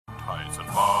Tights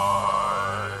and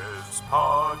Fights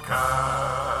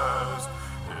podcast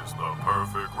is the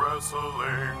perfect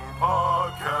wrestling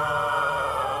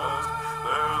podcast.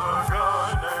 There's a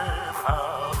guy named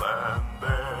Hal and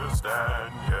there's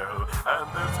Danielle, and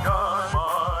this guy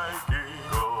Mike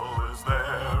Eagle is there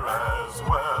as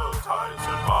well. Tights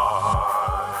and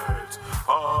Fights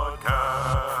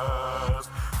podcast.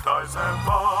 Tights and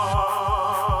Fights.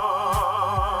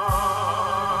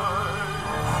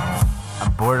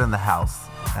 I'm bored in the house,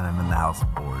 and I'm in the house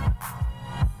bored.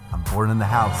 I'm bored in the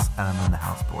house, and I'm in the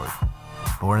house bored.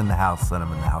 Bored in the house, and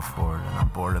I'm in the house bored, and I'm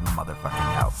bored in the motherfucking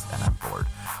house, and I'm bored.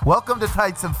 Welcome to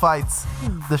Tights and Fights,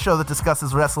 the show that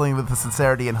discusses wrestling with the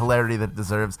sincerity and hilarity that it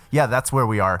deserves. Yeah, that's where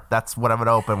we are. That's what I'm going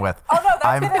to open with. Oh no,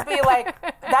 that's going to be like,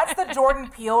 that's the Jordan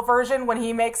Peele version when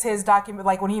he makes his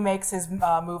when he makes his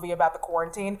movie about the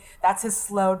quarantine. That's his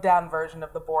slowed down version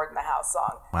of the Bored in the House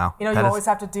song. Wow. You know, you always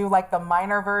have to do like the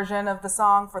minor version of the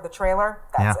song for the trailer.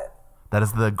 That's it. That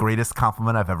is the greatest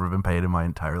compliment I've ever been paid in my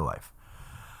entire life.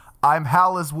 I'm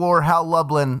Hal is War, Hal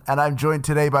Lublin, and I'm joined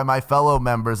today by my fellow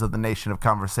members of the Nation of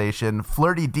Conversation,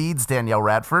 Flirty Deeds, Danielle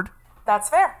Radford. That's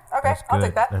fair. Okay, That's I'll good.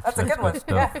 take that. That's a good one.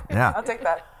 stuff. Yeah. I'll take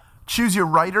that. Choose Your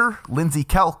Writer, Lindsay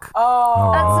Kelk.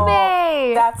 Oh, That's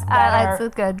me. That's better.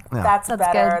 That's good. Yeah. That's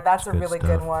better. good. That's a Good really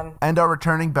stuff. good one. And our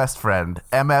returning best friend,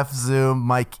 MF Zoom,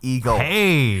 Mike Eagle.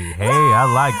 Hey,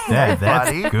 I like that.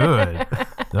 That's buddy. good.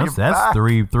 That's back.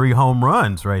 three home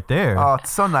runs right there. Oh,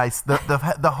 it's so nice.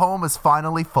 The home is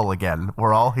finally full again.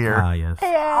 We're all here Yes.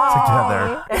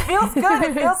 together. It feels good.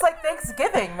 It feels like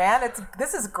Thanksgiving, man.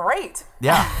 This is great.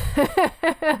 Yeah.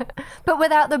 But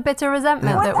without the bitter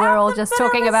resentment that we're Without all the just bitter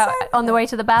talking about resentment. on the way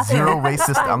to the bathroom. Zero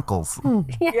racist uncles.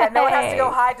 Yeah, no one has to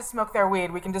go hide to smoke their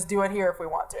weed. We can just do it here if we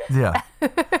want to. Yeah.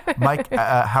 Mike,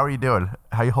 how are you doing?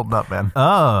 How you holding up, man?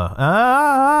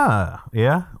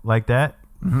 Yeah, like that.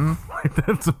 Mm-hmm.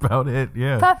 That's about it.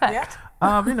 Yeah. Perfect.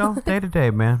 Yeah. Day to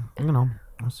day, man. I'm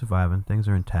surviving. Things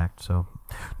are intact, so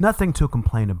nothing to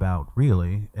complain about,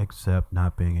 really, except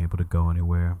not being able to go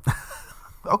anywhere.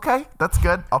 Okay, that's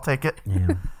good. I'll take it. Yeah.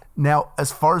 Now,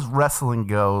 as far as wrestling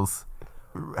goes,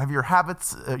 have your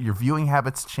habits, your viewing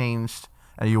habits changed?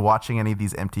 Are you watching any of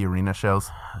these empty arena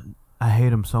shows? I hate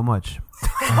them so much.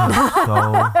 So much.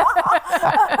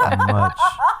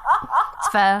 It's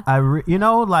fair.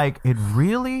 It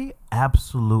really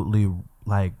absolutely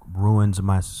ruins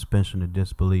my suspension of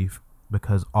disbelief,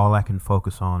 because all I can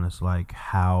focus on is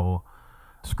how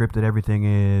scripted everything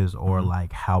is, or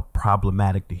how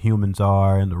problematic the humans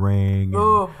are in the ring.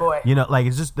 Oh boy.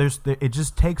 It's just it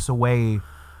just takes away,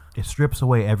 it strips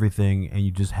away everything, and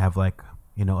you just have a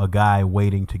guy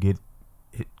waiting to get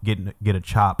a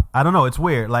chop. I don't know. It's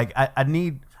weird. I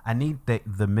need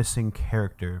the missing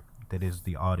character that is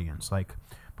the audience.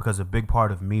 Because a big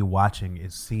part of me watching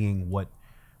is seeing what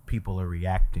people are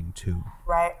reacting to.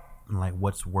 Right. And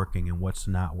what's working and what's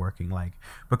not working.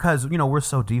 Because we're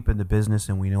so deep in the business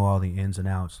and we know all the ins and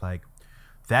outs.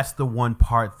 That's the one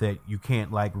part that you can't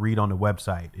read on the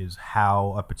website, is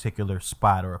how a particular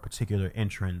spot or a particular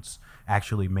entrance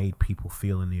actually made people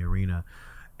feel in the arena.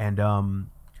 And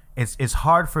it's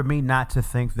hard for me not to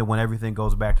think that when everything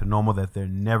goes back to normal that they're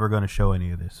never going to show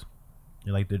any of this.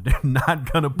 They're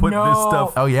not going to put this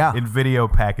stuff in video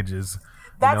packages.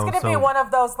 That's going to be one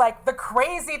of those, the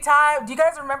crazy time. Do you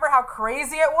guys remember how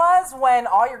crazy it was when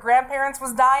all your grandparents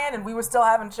was dying and we were still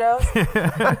having shows?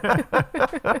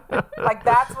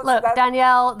 That's what... Look,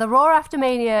 Danielle, the Raw after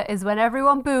Mania is when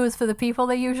everyone boos for the people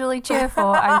they usually cheer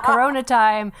for, and Corona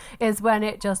time is when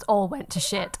it just all went to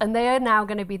shit. And they are now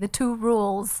going to be the two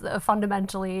rules that are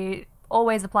fundamentally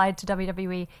always applied to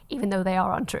WWE, even though they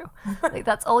are untrue.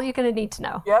 That's all you're going to need to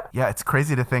know. Yep. Yeah, it's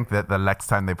crazy to think that the next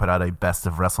time they put out a best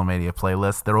of WrestleMania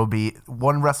playlist, there will be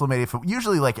one WrestleMania,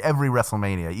 usually every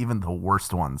WrestleMania, even the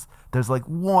worst ones, there's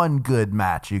one good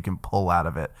match you can pull out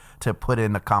of it to put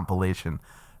in a compilation.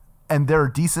 And there are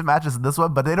decent matches in this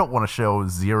one, but they don't want to show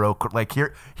zero.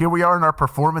 Here we are in our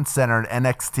Performance Center in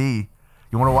NXT.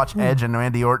 You want to watch Edge and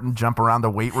Randy Orton jump around the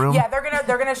weight room? Yeah, they're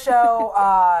gonna show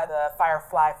the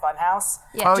Firefly Funhouse.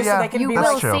 Yeah. Just so they can You be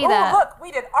will like, see oh, that. look,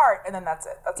 we did art, and then that's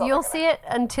it. That's all You'll they're see it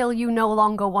until you no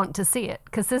longer want to see it,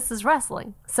 because this is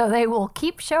wrestling. So they will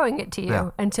keep showing it to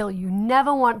you until you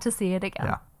never want to see it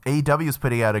again. Yeah. AEW is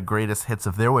putting out a greatest hits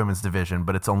of their women's division,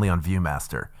 but it's only on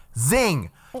Viewmaster.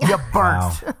 Zing! You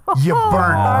burnt. You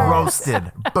burnt.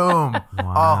 Roasted. Boom. Oh,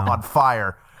 on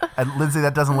fire. And Lindsay,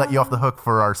 that doesn't let you off the hook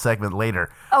for our segment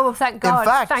later. Oh, well, thank God. In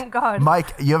fact, Thank God.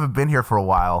 Mike, you haven't been here for a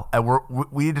while, and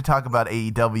we need to talk about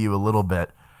AEW a little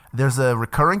bit. There's a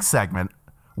recurring segment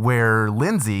where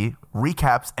Lindsay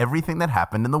recaps everything that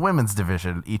happened in the women's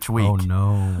division each week. Oh,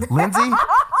 no. Lindsay,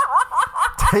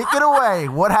 Take it away.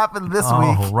 What happened this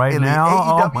week right in now? the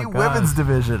Oh, AEW my God. Women's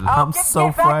Division? I'm so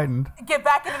get back- frightened. Get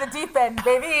back into the deep end,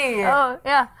 baby. Oh,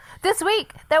 yeah. This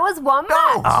week, there was one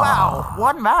Oh, match. wow.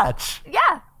 One match.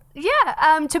 Yeah,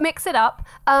 to mix it up.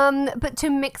 But to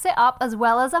mix it up as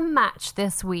well as a match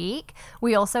this week,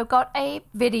 we also got a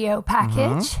video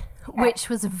package, which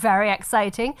was very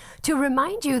exciting, to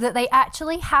remind you that they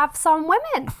actually have some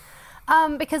women.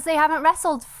 Because they haven't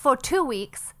wrestled for 2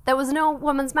 weeks. There was no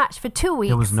women's match for 2 weeks.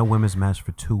 There was no women's match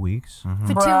for 2 weeks.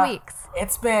 For Bruh, 2 weeks.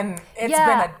 It's been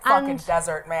Yeah, a fucking and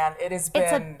desert, man. It has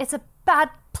been. It's a bad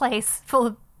place full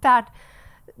of bad,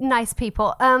 nice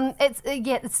people.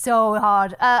 It's so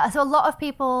hard. So a lot of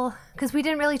people, because we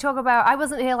didn't really talk about. I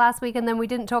wasn't here last week, and then we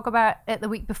didn't talk about it the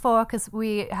week before because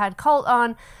we had Colt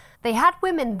on. They had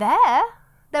women there.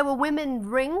 There were women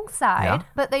ringside,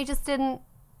 but they just didn't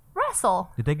wrestle.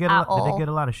 Did they get at a, did they all. get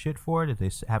a lot of shit for it? Did they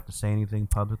have to say anything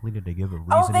publicly? Did they give a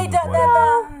reason? Oh, they did.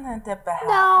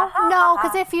 No,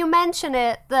 because if you mention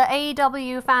it, the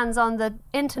AEW fans on the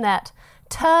internet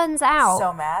turns out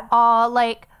So mad. are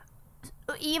like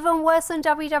even worse than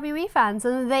WWE fans,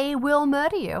 and they will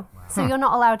murder you. So you're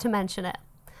not allowed to mention it.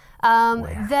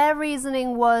 Their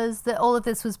reasoning was that all of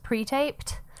this was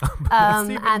pre-taped.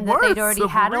 And that they'd already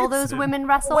had all those women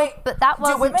wrestle, but that do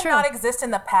wasn't women true. not exist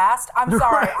in the past? I'm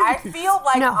sorry. I feel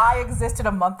like No. I existed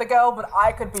a month ago, but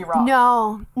I could be wrong.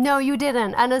 No, you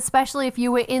didn't. And especially if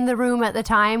you were in the room at the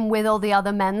time with all the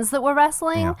other men's that were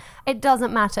wrestling, it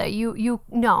doesn't matter. You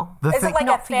no. Is it like a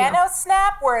Not for you. Thanos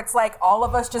snap where it's like all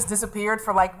of us just disappeared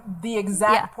for like the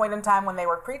exact Yeah. point in time when they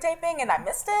were pre-taping and I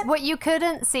missed it? What you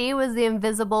couldn't see was the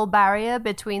invisible barrier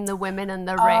between the women and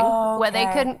the ring, where they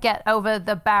Okay. couldn't get over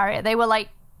the barrier. They were like,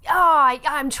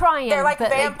 I'm trying. They're like but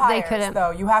vampires, they couldn't.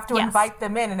 though. You have to Yes. invite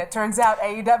them in, and it turns out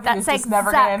AEW That's is just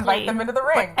never going to exactly. invite them into the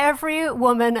But ring. every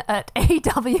woman at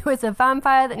AEW is a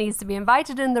vampire that needs to be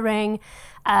invited in the ring.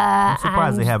 I'm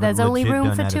surprised they and haven't there's only legit room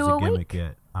done for that 2 as a a gimmick week.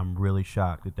 yet. I'm really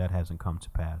shocked that hasn't come to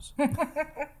pass.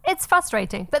 It's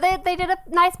frustrating, but they did a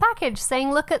nice package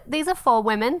saying, look, these are 4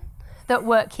 women that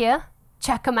work here.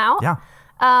 Check them out. Yeah.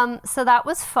 So that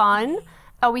was fun.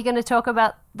 Are we going to talk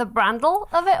about the brandle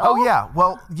of it all? Oh, yeah.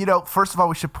 Well, first of all,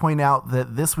 we should point out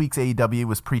that this week's AEW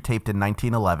was pre-taped in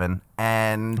 1911,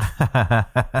 and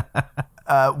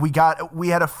we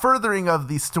had a furthering of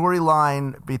the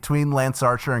storyline between Lance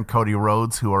Archer and Cody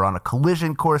Rhodes, who are on a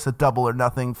collision course at Double or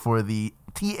Nothing for the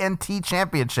TNT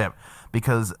Championship,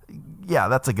 because, yeah,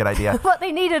 that's a good idea. What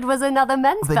they needed was another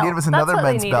men's They belt. needed was That's another what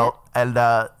they men's needed. belt,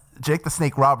 and Jake the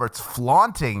Snake Roberts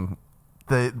flaunting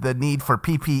the need for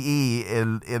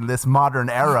PPE in this modern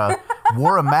era,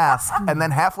 wore a mask, and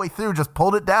then halfway through just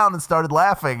pulled it down and started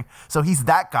laughing. So he's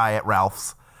that guy at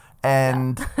Ralph's.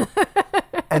 And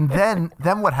and then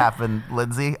what happened,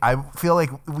 Lindsay? I feel like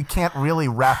we can't really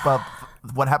wrap up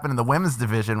what happened in the women's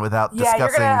division without yeah, you're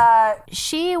discussing. going to...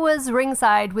 She was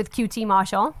ringside with QT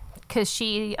Marshall because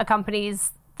she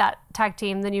accompanies that tag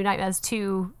team, the New Nightmares,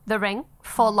 to the ring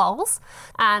for lols.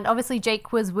 And obviously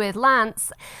Jake was with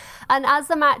Lance. And as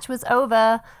the match was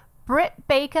over, Britt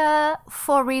Baker,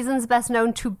 for reasons best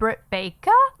known to Britt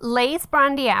Baker, lays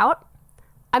Brandy out.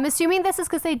 I'm assuming this is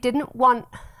because they didn't want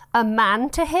a man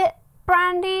to hit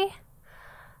Brandy.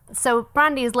 So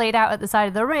Brandy is laid out at the side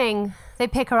of the ring. They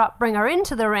pick her up, bring her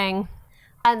into the ring.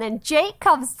 And then Jake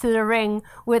comes to the ring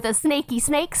with a snaky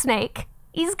snake.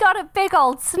 He's got a big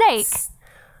old snake,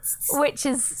 which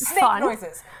is Snake fun.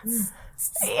 noises.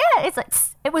 Yeah, it's like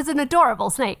it was an adorable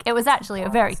snake. It was actually a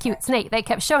very cute snake. They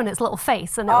kept showing its little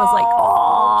face, and it was like,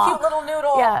 oh, Cute little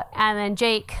noodle. yeah. And then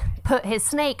Jake put his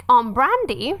snake on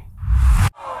Brandy.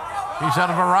 He's had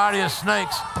a variety of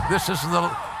snakes. This is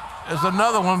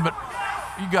another one, but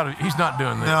he's not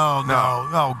doing this. No.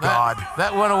 Oh, God.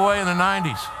 That went away in the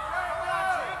 90s.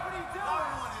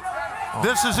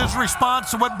 This is his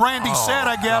response to what Brandy said,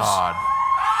 I guess. God.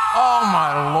 Oh,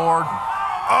 my Lord.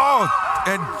 Oh,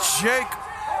 and Jake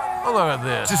Oh, look at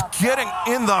this. just getting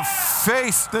in the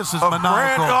face. This is Of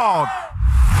maniacal. Brandy.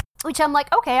 Which I'm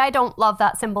like, okay, I don't love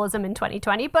that symbolism in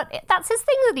 2020, but that's his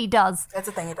thing that he does. That's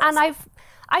a thing he does. And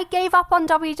I gave up on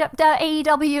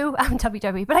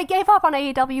WWE, but I gave up on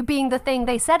AEW being the thing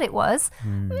they said it was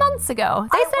months ago.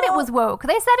 They said it was woke.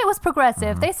 They said it was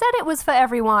progressive. They said it was for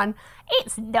everyone.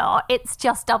 It's not. It's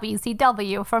just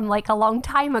WCW from like a long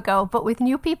time ago, but with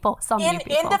new people. New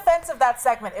people. In defense of that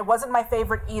segment, it wasn't my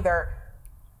favorite either,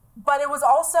 but it was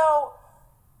also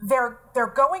they're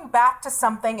going back to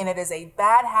something, and it is a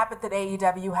bad habit that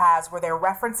AEW has, where they're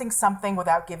referencing something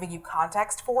without giving you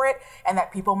context for it, and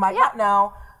that people might not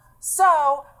know.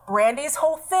 So Brandy's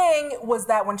whole thing was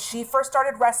that when she first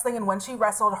started wrestling and when she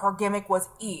wrestled, her gimmick was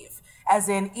Eve. as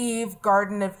in Eve,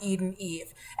 Garden of Eden,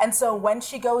 Eve. And so when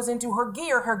she goes into her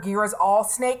gear is all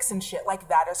snakes and shit. Like,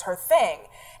 that is her thing.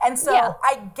 And so Yeah.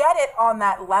 I get it on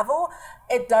that level.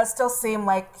 It does still seem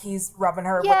like he's rubbing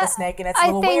her with a snake, and it's a I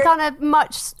little think weird. on a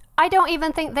much. I don't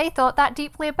even think they thought that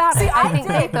deeply about See, it. I think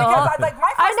did, they because thought. my first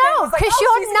I thing know, was like, because oh,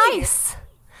 you're she's nice.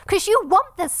 Because you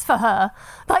want this for her.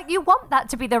 Like, you want that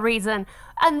to be the reason.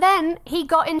 And then he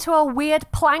got into a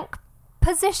weird plank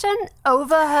position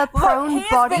over her prone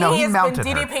body. No, he has mounted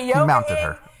been her. DDP He mounted yogaing.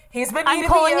 her. He's been I'm DDP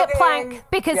calling it yogaing. plank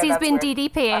because Yeah, he's that's been weird.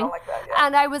 DDPing. I don't like that, yeah.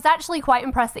 And I was actually quite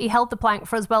impressed that he held the plank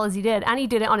for as well as he did. And he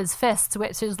did it on his fists,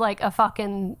 which is like a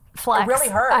fucking flex. It really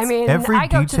hurts. I mean, Every I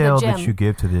go detail to the that gym. you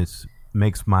give to this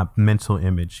makes my mental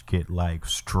image get like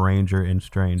stranger and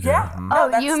stranger. Yeah. Oh,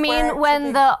 that's you where mean it when should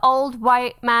be. the old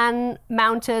white man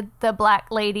mounted the black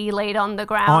lady laid on the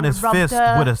ground On his rubbed fist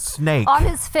her with a snake. on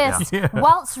his fist Yeah.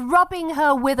 whilst rubbing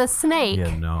her with a snake,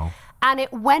 Yeah, no. and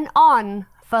it went on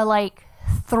for like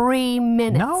 3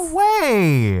 minutes. No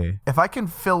way. If I can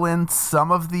fill in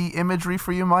some of the imagery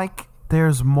for you, Mike,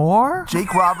 There's more?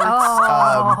 Jake Roberts.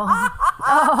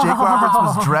 Jake Roberts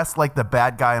was dressed like the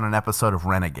bad guy in an episode of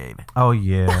Renegade. Oh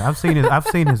yeah. I've seen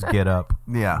his get up.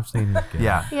 Yeah. I've seen his get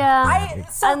Yeah. up.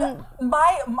 Yeah.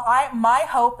 My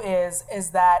hope is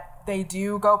that they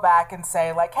do go back and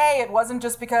say, like, hey, it wasn't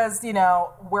just because,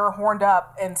 we're horned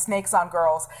up and snakes on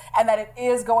girls, and that it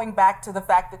is going back to the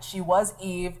fact that she was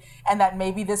Eve, and that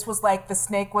maybe this was like the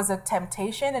snake was a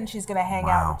temptation and she's going to hang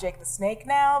out with Jake the Snake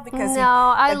now because No,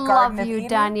 I the Garden love of you, Eden.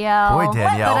 Danielle. Boy,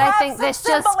 Danielle. But I Have think some this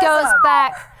just symbolism. goes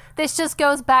back. This just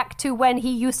goes back to when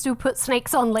he used to put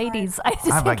snakes on ladies. I just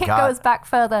Oh my think it God. goes back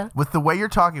further. With the way you're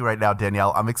talking right now,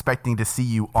 Danielle, I'm expecting to see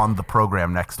you on the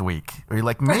program next week. Or you're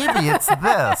like, maybe it's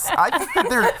this.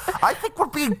 I think we're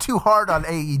being too hard on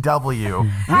AEW. We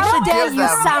How should dare give you,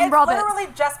 them- Sam It's Roberts. literally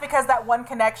just because that one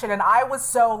connection, and I was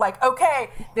so like, okay,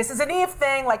 this is an Eve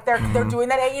thing. Like they're doing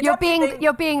that AEW thing.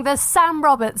 You're being the Sam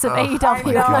Roberts of AEW, I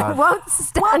and know. I won't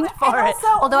stand Well, for and it. also,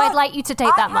 Although look, I'd like you to take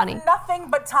I that have money. nothing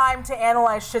but time to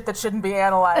analyze shit that shouldn't be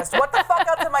analyzed. What the fuck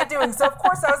else am I doing? So of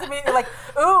course I was immediately like,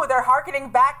 ooh, they're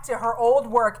hearkening back to her old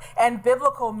work and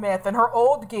biblical myth and her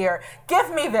old gear.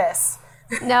 Give me this.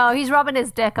 No, he's rubbing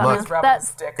his dick on Look, it. He's rubbing That's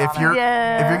his dick If on you're it.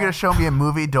 Yeah. if you're gonna show me a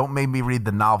movie, don't make me read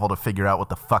the novel to figure out what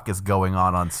the fuck is going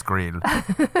on screen.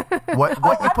 What you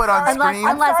I'm put on sorry. screen?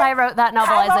 Unless I wrote that Kylo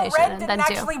novelization, Ren and didn't then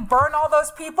actually burn all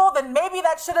those people, then maybe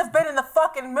that should have been in the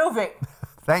fucking movie.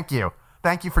 Thank you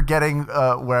for getting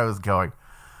where I was going.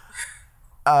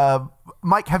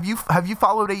 Mike, have you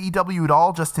followed AEW at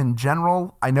all, just in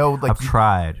general? I know, like I've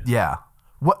tried. Yeah.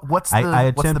 What's the I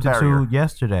what's the attempted barrier? to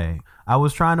yesterday. I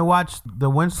was trying to watch the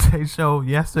Wednesday show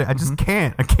yesterday. I just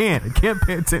can't. I can't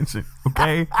pay attention.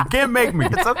 Okay? You can't make me.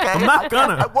 It's okay. I'm not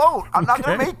gonna. I won't. I'm not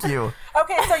gonna Okay? make you.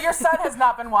 Okay, so your son has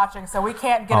not been watching, so we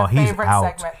can't get Oh, a he's favorite out.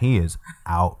 segment. He is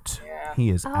out. He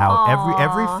is out.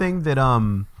 Everything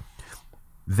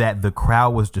that the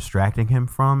crowd was distracting him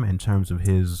from in terms of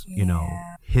his,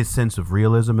 his sense of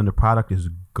realism in the product is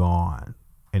gone.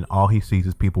 And all he sees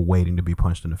is people waiting to be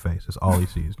punched in the face. That's all he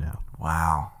sees now.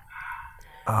 Wow.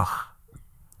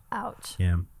 ouch.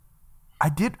 Yeah. I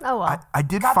did. Oh, well. I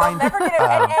did God, find. they'll never get it.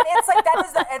 And it's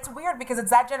like it's weird because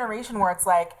it's that generation where it's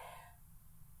like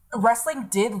wrestling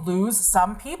did lose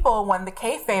some people when the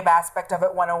kayfabe aspect of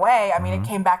it went away. I mean, it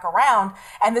came back around,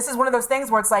 and this is one of those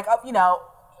things where it's like,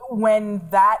 when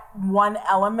that one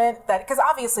element that, because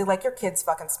obviously, like, your kid's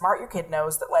fucking smart. Your kid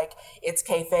knows that, like, it's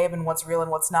kayfabe and what's real and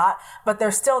what's not. But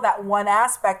there's still that one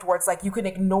aspect where it's like you can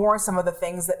ignore some of the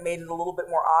things that made it a little bit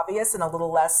more obvious and a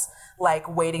little less,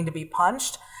 like, waiting to be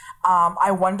punched.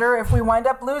 I wonder if we wind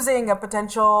up losing a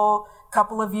potential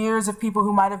couple of years of people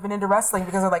who might have been into wrestling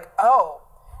because they're like, oh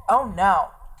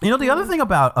no. The other thing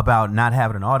about not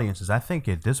having an audience is I think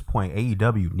at this point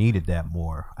AEW needed that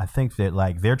more. I think that,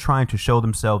 like, they're trying to show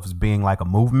themselves as being like a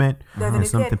movement They're the and new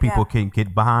something kid, people yeah. can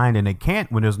get behind, and they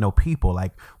can't when there's no people.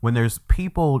 Like, when there's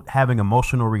people having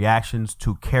emotional reactions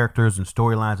to characters and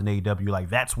storylines in AEW, like,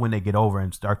 that's when they get over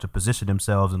and start to position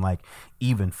themselves in, like,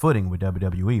 even footing with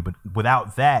WWE. But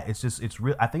without that, it's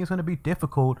real. I think it's going to be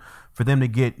difficult for them to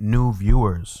get new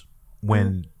viewers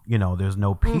when there's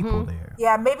no people there.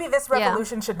 Yeah, maybe this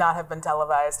revolution should not have been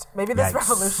televised. Maybe this Yikes.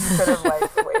 revolution could have,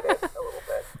 like, waited a little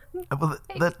bit. Well,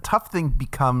 the tough thing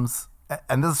becomes,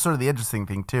 and this is sort of the interesting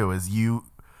thing too, is you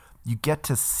get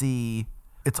to see.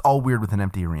 It's all weird with an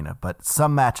empty arena, but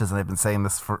some matches, and I've been saying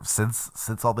this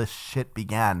since all this shit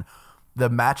began, the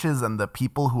matches and the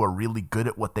people who are really good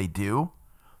at what they do,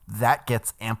 that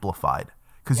gets amplified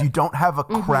because you don't have a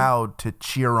crowd to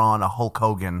cheer on a Hulk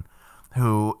Hogan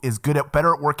who is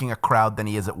better at working a crowd than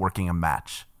he is at working a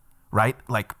match, right?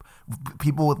 Like,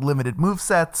 people with limited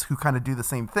movesets who kind of do the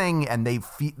same thing, and they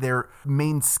their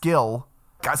main skill.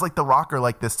 Guys like The Rock are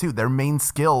like this too. Their main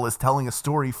skill is telling a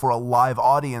story for a live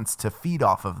audience to feed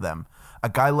off of them. A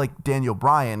guy like Daniel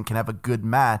Bryan can have a good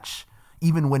match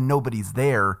even when nobody's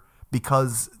there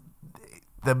because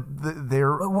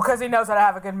because he knows how to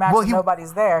have a good match when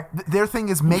nobody's there. Their thing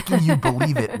is making you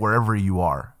believe it wherever you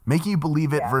are. Making you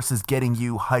believe it versus getting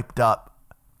you hyped up.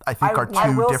 I think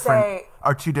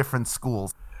are two different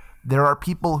schools. There are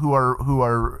people who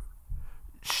are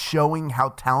showing how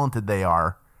talented they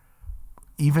are,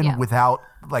 even without,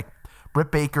 like,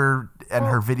 Britt Baker and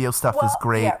her video stuff is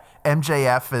great. Yeah.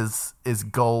 MJF is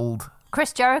gold.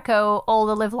 Chris Jericho all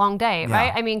the live long day,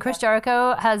 right? I mean, Chris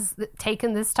Jericho has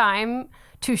taken this time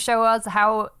to show us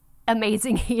how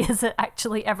amazing he is at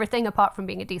actually everything apart from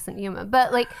being a decent human.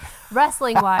 But like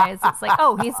wrestling wise, it's like,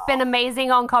 oh, he's been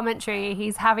amazing on commentary.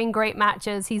 He's having great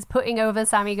matches. He's putting over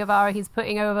Sammy Guevara. He's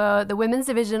putting over the women's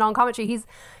division on commentary.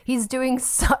 He's doing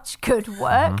such good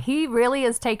work. Mm-hmm. He really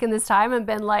has taken this time and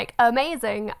been like,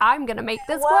 amazing. I'm going to make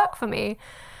this work for me.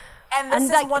 And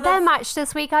like their match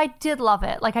this week, I did love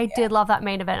it. Like I did love that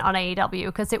main event on AEW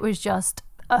because it was just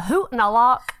a hoot and a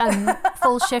lark and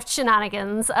full shift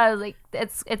shenanigans. Like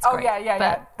it's great. Oh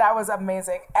yeah. That was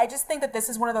amazing. I just think that this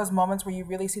is one of those moments where you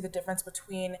really see the difference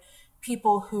between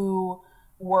people who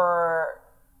were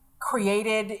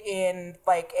created in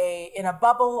like in a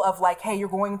bubble of like, hey, you're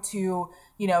going to,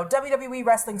 you know, WWE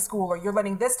wrestling school, or you're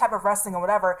learning this type of wrestling or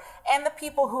whatever, and the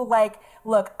people who like,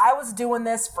 look, I was doing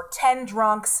this for 10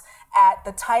 drunks at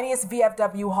the tiniest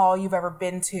VFW hall you've ever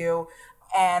been to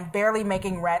and barely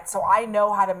making rent. So I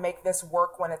know how to make this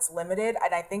work when it's limited.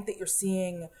 And I think that you're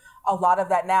seeing a lot of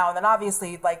that now. And then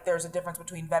obviously, like, there's a difference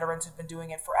between veterans who've been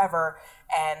doing it forever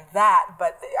and that.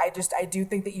 But I do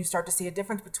think that you start to see a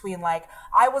difference between, like,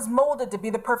 I was molded to be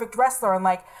the perfect wrestler, and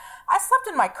like, I slept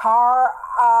in my car.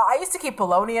 I used to keep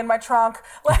bologna in my trunk.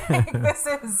 Like, this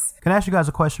is... Can I ask you guys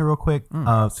a question real quick?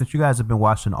 Since you guys have been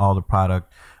watching all the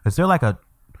product, is there like a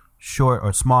short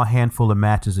or small handful of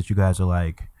matches that you guys are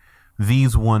like,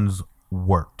 these ones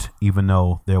worked, even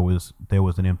though there was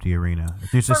an empty arena?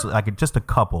 There's just just a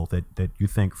couple that you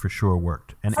think for sure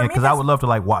worked, and because I would love to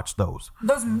like watch those.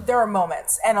 There are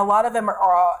moments, and a lot of them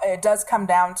are. It does come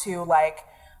down to like,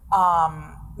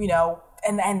 you know,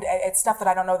 and it's stuff that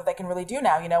I don't know that they can really do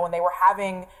now. You know, when they were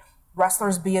having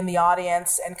wrestlers be in the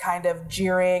audience and kind of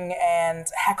jeering and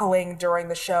heckling during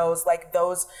the shows, like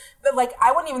those, like,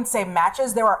 I wouldn't even say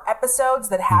matches. There are episodes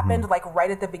that happened like right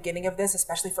at the beginning of this,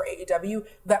 especially for AEW,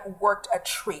 that worked a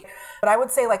treat. But I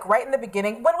would say like right in the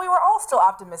beginning, when we were all still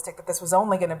optimistic that this was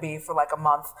only going to be for like a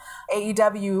month,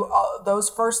 AEW, those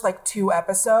first like 2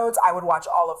 episodes, I would watch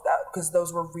all of that because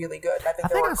those were really good. I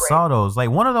think I saw those. Like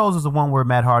one of those is the one where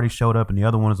Matt Hardy showed up, and the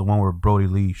other one is the one where Brody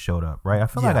Lee showed up, right? I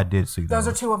feel like I did see those. Those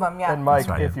are 2 of them, yeah. And Mike,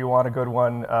 if you want a good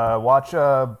one, watch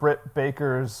Britt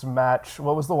Baker's match.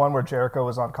 What was the one where Jericho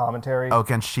was on commentary? Oh,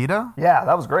 against Shida? Yeah,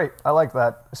 that was great. I liked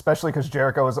that, especially because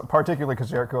Jericho was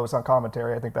on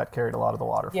commentary. I think that carried a lot of the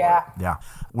water for it. Yeah.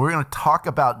 We're going to talk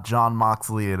about Jon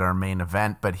Moxley at our main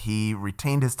event, but he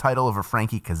retained his title over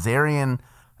Frankie Kazarian,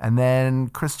 and then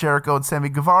Chris Jericho and Sammy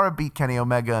Guevara beat Kenny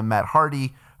Omega and Matt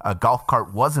Hardy. A golf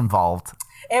cart was involved.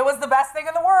 It was the best thing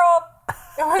in the world.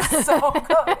 It was so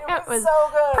good. It was so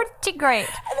good. Pretty great.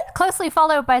 Closely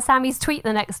followed by Sammy's tweet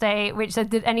the next day, which said,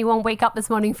 did anyone wake up this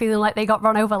morning feeling like they got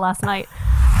run over last night?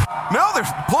 Now they're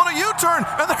pulling a U-turn,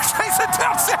 and they're chasing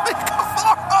down Sammy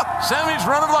Guevara. Sammy's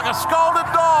running like a scalded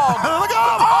dog. Look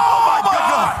out! Oh, my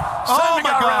God! Sammy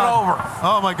got run over.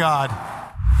 Oh, my God.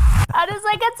 And it's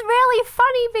like, it's really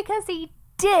funny because he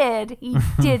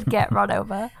did get run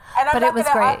over. But it was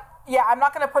great. I'm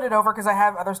not going to put it over because I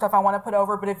have other stuff I want to put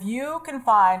over, but if you can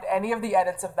find any of the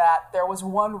edits of that, there was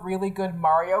one really good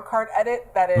Mario Kart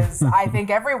edit that is, I think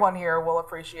everyone here will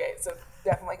appreciate, so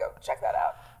definitely go check that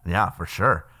out. Yeah, for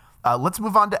sure. Let's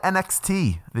move on to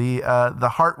NXT. The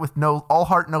all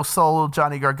heart, no soul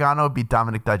Johnny Gargano beat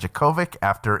Dominik Dijakovic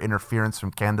after interference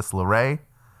from Candice LeRae.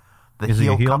 Is he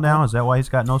a heel now? Is that why he's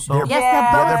got no soul? Yes,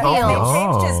 they're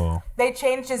both heels. They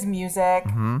changed his music.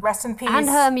 Mm-hmm. Rest in peace. And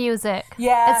her music.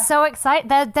 Yeah. It's so exciting.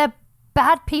 They're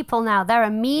bad people now. They're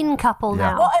a mean couple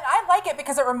now. Well, and I like it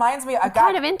because it reminds me, I'm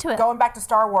kind of into it. Going back to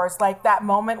Star Wars, like that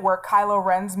moment where Kylo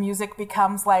Ren's music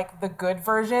becomes like the good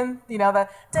version, you know, the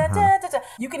da-da-da-da.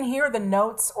 You can hear the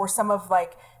notes or some of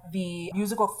like the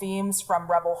musical themes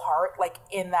from Rebel Heart, like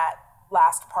in that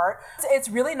last part. It's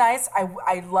really nice.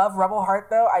 I love Rebel Heart,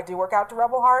 though. I do work out to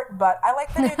Rebel Heart, but I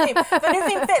like the new theme. The new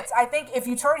theme fits. I think if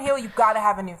you turn heel, you've got to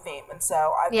have a new theme, and so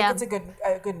I think it's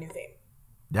a good new theme.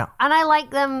 Yeah. And I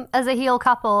like them as a heel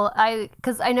couple.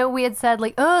 Because I know we had said,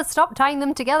 like, oh, stop tying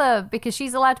them together because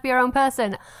she's allowed to be her own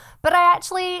person. But I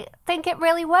actually think it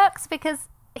really works because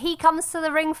he comes to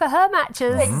the ring for her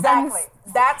matches. Exactly.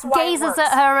 That's why it gazes works.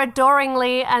 at her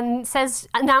adoringly and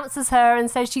announces her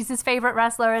and says she's his favorite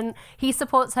wrestler, and he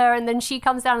supports her, and then she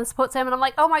comes down and supports him, and I'm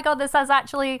like, oh my god, this is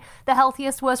actually the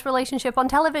healthiest, worst relationship on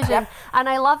television, and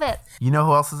I love it. You know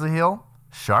who else is a heel?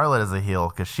 Charlotte is a heel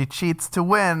because she cheats to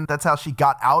win. That's how she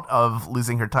got out of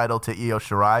losing her title to Io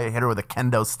Shirai. Hit her with a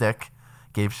kendo stick,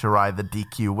 gave Shirai the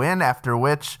DQ win, after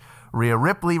which Rhea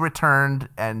Ripley returned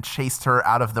and chased her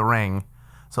out of the ring.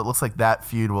 So it looks like that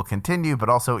feud will continue, but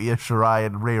also Io Shirai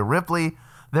and Rhea Ripley,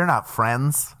 they're not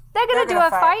friends. They're going to do a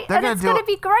fight, and it's going to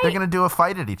be great. They're going to do a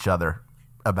fight at each other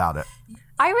about it.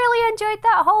 I really enjoyed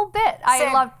that whole bit. Same.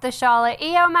 I loved the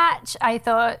Charlotte-Io match. I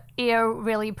thought Io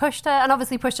really pushed her, and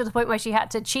obviously pushed her to the point where she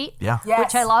had to cheat, Yes.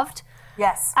 which I loved.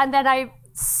 Yes. And then I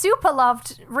super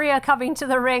loved Rhea coming to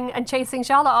the ring and chasing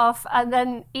Charlotte off, and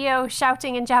then Io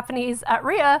shouting in Japanese at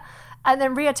Rhea, and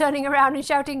then Rhea turning around and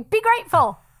shouting, "Be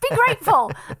grateful! Be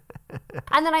grateful!"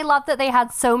 And then I loved that they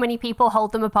had so many people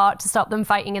hold them apart to stop them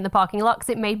fighting in the parking lot, because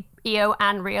it made Io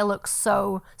and Rhea look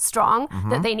so strong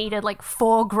that they needed like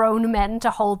 4 grown men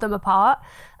to hold them apart.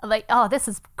 Like, oh, this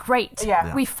is great. Yeah. We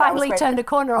That was finally great. turned a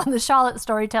corner on the Charlotte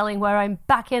storytelling where I'm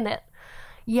back in it.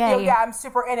 Yay. Yeah, I'm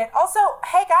super in it. Also,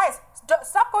 hey guys,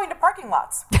 stop going to parking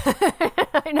lots.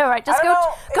 I know, right? Just I go, don't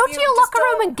know go if to you your just locker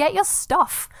room don't- and get your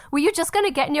stuff. Were you just going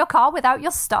to get in your car without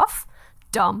your stuff?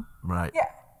 Dumb. Right. Yeah,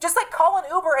 just like call an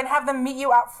Uber and have them meet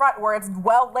you out front where it's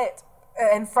well lit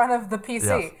in front of the PC.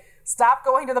 Yes. Stop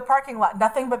going to the parking lot.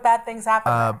 Nothing but bad things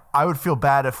happen. there. I would feel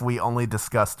bad if we only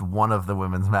discussed one of the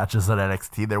women's matches at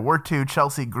NXT. There were 2.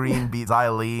 Chelsea Green beat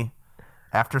Xia Li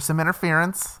after some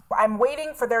interference. I'm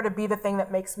waiting for there to be the thing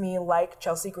that makes me like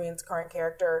Chelsea Green's current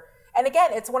character. And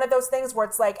again, it's one of those things where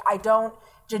it's like,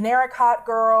 generic hot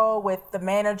girl with the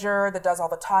manager that does all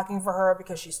the talking for her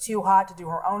because she's too hot to do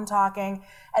her own talking.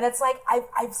 And it's like,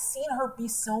 I've seen her be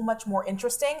so much more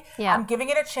interesting. Yeah. I'm giving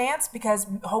it a chance because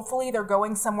hopefully they're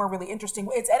going somewhere really interesting.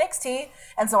 It's NXT,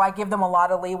 and so I give them a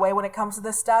lot of leeway when it comes to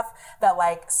this stuff, that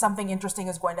like something interesting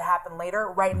is going to happen later.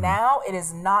 Right now, it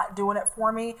is not doing it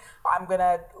for me. I'm going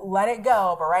to let it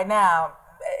go, but right now,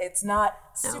 it's not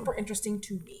super interesting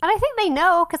to me. And I think they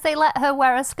know because they let her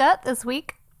wear a skirt this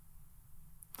week.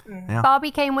 Yeah.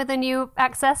 Barbie came with a new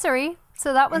accessory.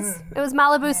 So that was, it was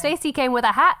Malibu Stacy came with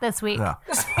a hat this week. Yeah.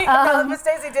 Miss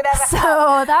Stacey did have a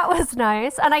So that was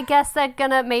nice. And I guess they're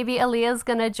maybe Aaliyah's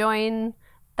gonna join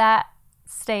that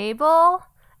stable.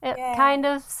 It kind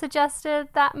of suggested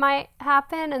that might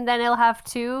happen. And then he'll have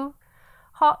 2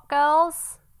 hot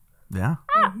girls. Yeah.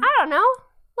 I don't know.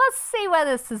 Let's see where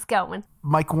this is going.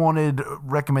 Mike wanted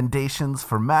recommendations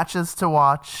for matches to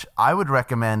watch. I would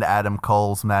recommend Adam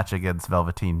Cole's match against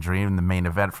Velveteen Dream, the main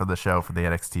event for the show for the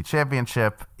NXT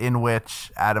Championship, in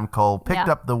which Adam Cole picked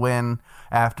up the win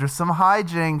after some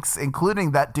hijinks, including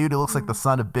that dude who looks like the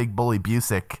son of Big Bully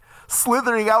Busick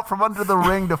slithering out from under the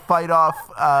ring to fight off.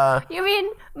 You mean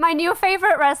my new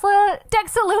favorite wrestler,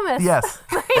 Dexter Loomis? Yes,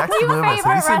 My Dexter new Loomis. Have you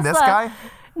favorite seen this wrestler. guy?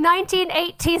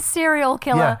 1980s serial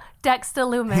killer, Yeah. Dexter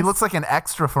Loomis. He looks like an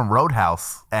extra from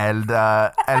Roadhouse, and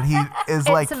he is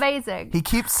It's amazing. He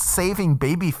keeps saving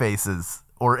baby faces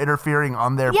or interfering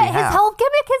on their Yeah, behalf. his whole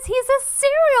gimmick is he's a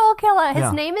serial killer. His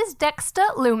Yeah. name is Dexter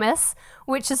Loomis,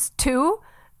 which is 2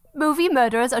 movie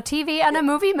murderers, a TV and a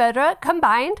movie murderer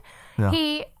combined. Yeah.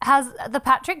 He has the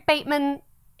Patrick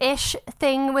Bateman-ish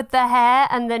thing with the hair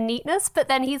and the neatness, but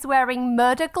then he's wearing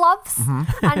murder gloves,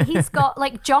 Mm-hmm. and he's got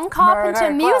like John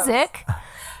Carpenter Murder gloves. music.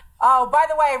 Oh, by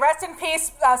the way, rest in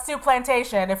peace, Stu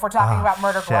Plantation, if we're talking about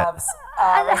murder shit. gloves.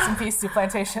 Rest in peace, Stu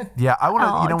Plantation. Yeah, I want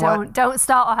to. Oh, you know what? don't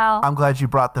start, Hal. I'm glad you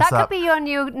brought this That up. could be your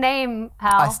new name,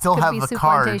 Hal. I still could have be the Sue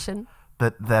card Plantation.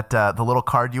 that the little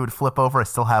card you would flip over. I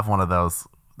still have one of those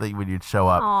that when you'd show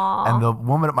up. And the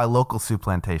woman at my local soup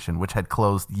plantation, which had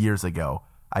closed years ago,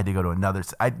 I had to go to another.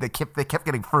 They kept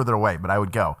getting further away, but I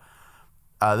would go.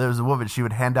 There was a woman. She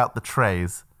would hand out the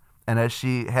trays, and as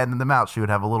she handed them out, she would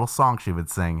have a little song she would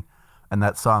sing, and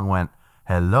that song went,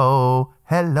 "Hello,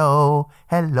 hello,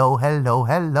 hello, hello,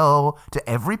 hello," to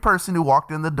every person who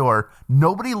walked in the door.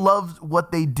 Nobody loved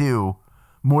what they do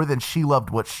more than she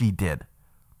loved what she did.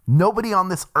 Nobody on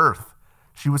this earth.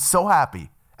 She was so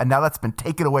happy. And now that's been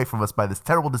taken away from us by this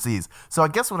terrible disease. So I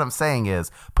guess what I'm saying is,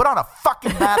 put on a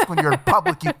fucking mask when you're in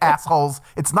public, you assholes.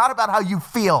 It's not about how you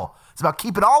feel. It's about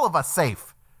keeping all of us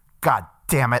safe. God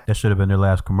damn it. That should have been their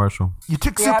last commercial. You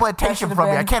took Yeah, supplantation that from me. should've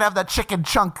I been. can't have that chicken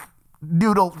chunk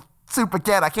noodle soup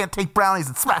again. I can't take brownies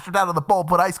and smash it out of the bowl,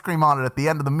 put ice cream on it at the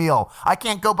end of the meal. I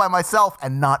can't go by myself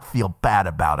and not feel bad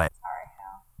about it.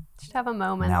 Just have a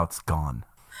moment. Now it's gone.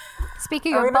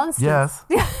 Speaking of monsters. Yes.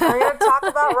 Are we going to talk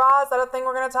about Raw? Is that a thing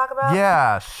we're going to talk about?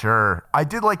 Yeah, sure. I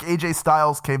did like AJ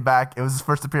Styles came back. It was his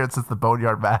first appearance since the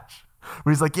Boneyard match.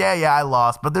 Where he's like, yeah, I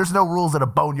lost, but there's no rules in a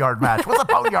Boneyard match. What's a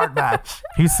Boneyard match?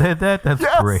 He said that? That's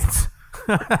Yes. great.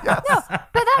 But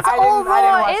that's all didn't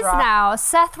Raw watch is Raw. now.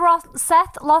 Seth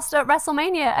lost at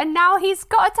WrestleMania, and now he's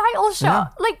got a title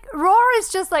shot. Yeah. Like, Raw is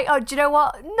just like, oh, do you know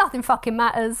what? Nothing fucking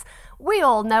matters. We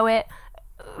all know it.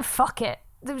 Fuck it.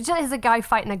 There's a guy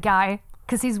fighting a guy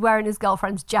because he's wearing his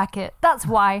girlfriend's jacket. That's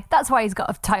why. That's why he's got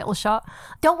a title shot.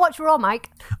 Don't watch Raw, Mike.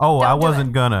 Oh, I Don't do wasn't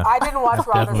it. gonna. I didn't watch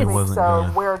Raw this Definitely week, wasn't so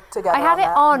gonna. we're together. I had it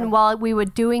that. on while we were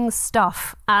doing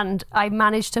stuff, and I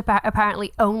managed to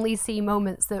apparently only see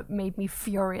moments that made me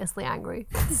furiously angry.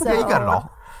 So, Yeah, you got it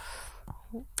all.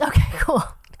 Okay, cool.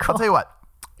 I'll tell you what.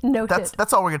 Noted.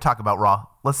 That's all we're going to talk about, Raw.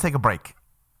 Let's take a break.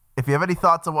 If you have any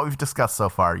thoughts on what we've discussed so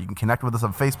far, you can connect with us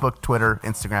on Facebook, Twitter,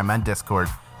 Instagram, and Discord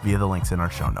via the links in our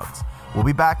show notes. We'll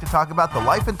be back to talk about the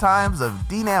life and times of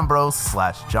Dean Ambrose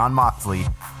 / Jon Moxley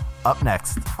up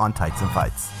next on Tights and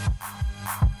Fights.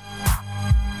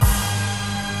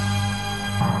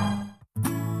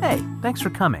 Hey, thanks for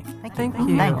coming. Thank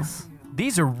you. Thanks.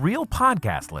 These are real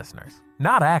podcast listeners,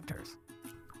 not actors.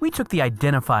 We took the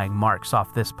identifying marks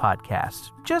off this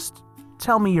podcast. Just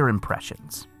tell me your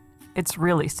impressions. It's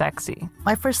really sexy.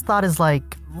 My first thought is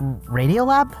like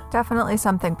Radiolab, Definitely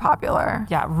something popular.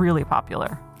 Yeah, really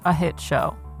popular. A hit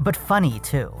show. but funny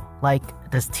too. Like,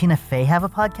 does Tina Fey have a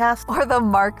podcast? Or the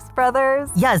Marx Brothers.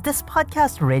 Yeah, is this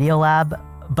podcast Radiolab,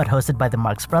 but hosted by the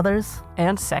Marx Brothers?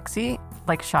 And sexy,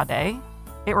 like Sade.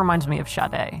 It reminds me of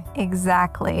Sade.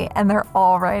 Exactly. And they're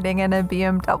all riding in a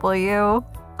BMW.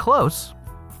 Close,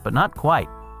 but not quite.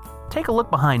 Take a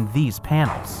look behind these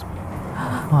panels.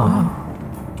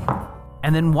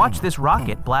 And then watch this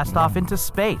rocket blast off into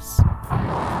space.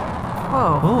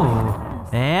 Whoa. Ooh.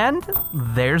 And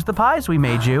there's the pies we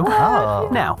made you. Oh.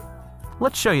 Now,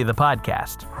 let's show you the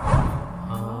podcast.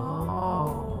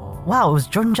 Wow, it was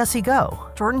Jordan Jesse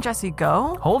Go. Jordan Jesse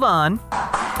Go? Hold on.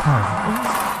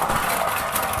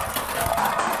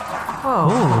 Whoa.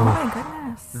 Oh my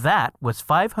goodness. That was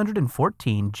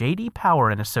 514 J.D. Power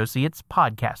and Associates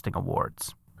Podcasting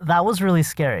Awards. That was really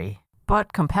scary.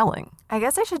 But compelling. I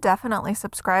guess I should definitely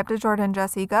subscribe to Jordan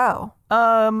Jesse Go.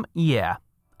 Yeah,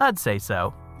 I'd say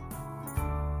so.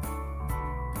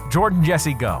 Jordan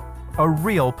Jesse Go, a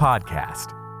real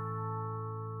podcast.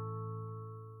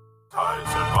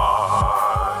 Tights and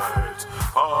Fights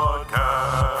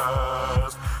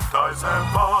Podcast. Tights and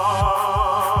Fights.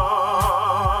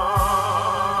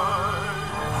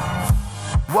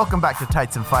 Welcome back to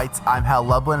Tights and Fights. I'm Hal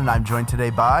Lublin, and I'm joined today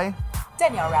by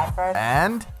Danielle Radford.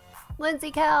 and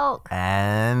Lindsay Kelk.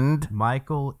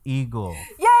 Michael Eagle.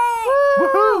 Yay!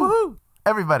 Woohoo!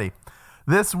 Everybody.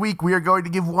 This week we are going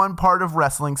to give one part of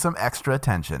wrestling some extra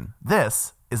attention.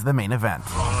 This is the main event.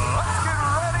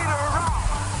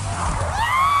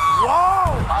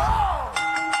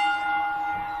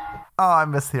 Oh, I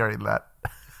miss hearing that.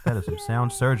 That is some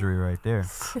sound surgery right there.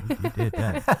 You did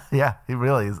that. Yeah, he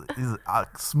really is. He's a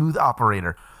smooth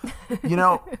operator. You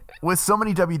know, with so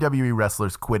many WWE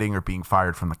wrestlers quitting or being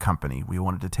fired from the company, we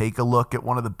wanted to take a look at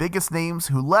one of the biggest names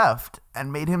who left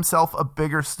and made himself a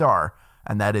bigger star,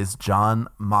 and that is Jon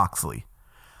Moxley.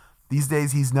 These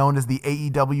days, he's known as the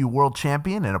AEW World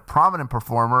Champion and a prominent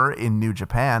performer in New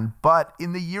Japan, but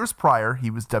in the years prior,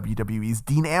 he was WWE's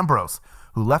Dean Ambrose,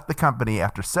 who left the company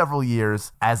after several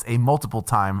years as a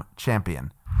multiple-time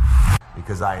champion.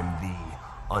 Because I am the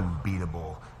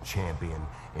unbeatable champion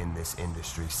in this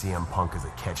industry. CM Punk is a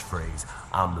catchphrase.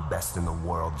 I'm the best in the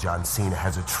world. John Cena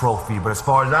has a trophy, but as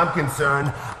far as I'm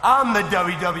concerned, I'm the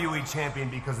WWE champion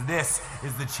because this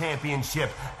is the championship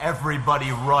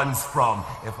everybody runs from.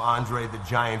 If Andre the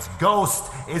Giant's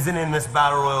ghost isn't in this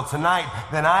battle royal tonight,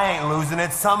 then I ain't losing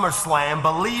at SummerSlam.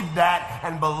 Believe that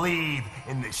and believe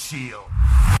in the Shield.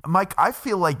 Mike, I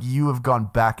feel like you have gone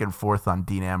back and forth on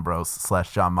Dean Ambrose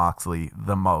 / Jon Moxley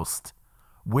the most.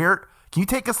 Where can you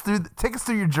take us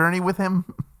through your journey with him?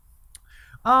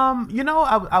 You know,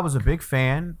 I was a big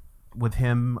fan with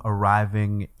him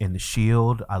arriving in the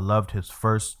Shield. I loved his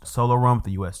first solo run with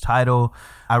the U.S. title.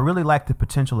 I really liked the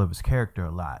potential of his character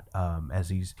a lot, as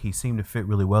he seemed to fit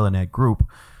really well in that group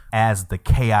as the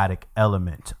chaotic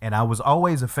element. And I was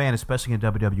always a fan, especially in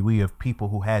WWE, of people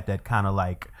who had that kind of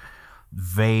like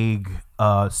vague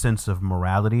sense of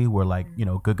morality, where like, you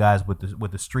know, good guys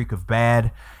with the streak of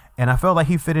bad. And I felt like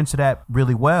he fit into that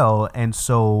really well. And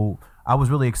so I was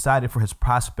really excited for his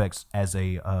prospects as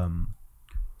a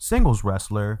singles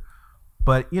wrestler.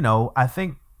 But, you know, I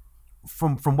think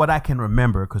from what I can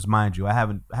remember, because mind you, I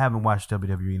haven't watched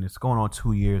WWE, and it's going on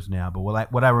 2 years now. But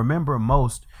what I remember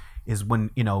most is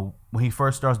when he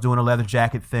first starts doing a leather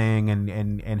jacket thing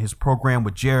and his program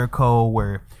with Jericho,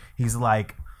 where he's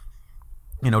like,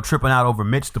 tripping out over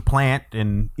Mitch the Plant,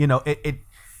 and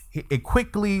it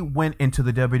quickly went into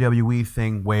the WWE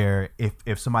thing where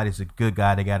if somebody's a good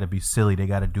guy, they got to be silly, they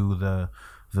got to do the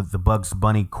Bugs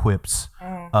Bunny quips,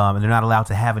 and they're not allowed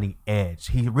to have any edge.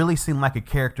 He really seemed like a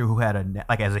character who had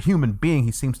as a human being,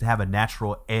 he seems to have a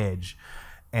natural edge,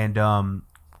 and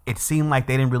it seemed like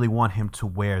they didn't really want him to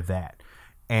wear that.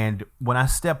 And when I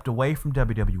stepped away from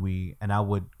WWE and I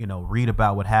would, read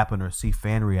about what happened or see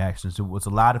fan reactions, it was a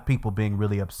lot of people being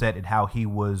really upset at how he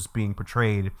was being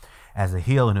portrayed as a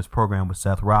heel in his program with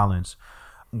Seth Rollins.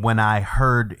 When I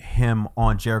heard him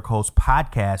on Jericho's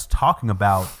podcast talking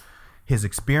about his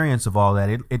experience of all that,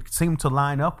 it seemed to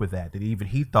line up with that even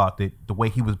he thought that the way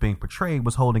he was being portrayed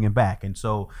was holding him back. And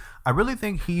so I really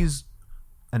think he's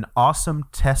an awesome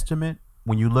testament.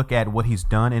 When you look at what he's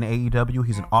done in AEW,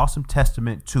 he's an awesome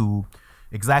testament to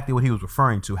exactly what he was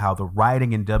referring to, how the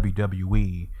writing in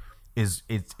WWE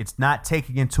it's not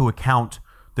taking into account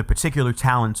the particular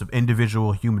talents of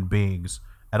individual human beings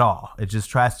at all. It just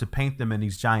tries to paint them in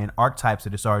these giant archetypes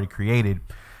that it's already created.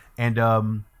 And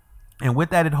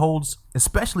with that, it holds,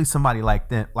 especially somebody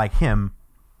like him,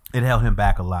 it held him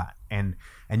back a lot. And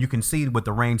you can see with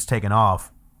the reins taken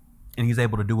off, and he's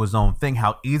able to do his own thing,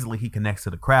 how easily he connects to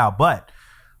the crowd. But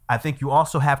I think you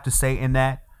also have to say in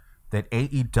that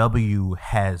AEW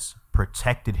has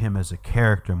protected him as a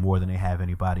character more than they have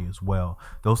anybody as well.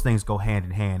 Those things go hand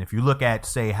in hand. If you look at,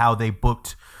 say, how they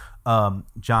booked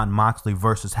Jon Moxley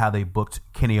versus how they booked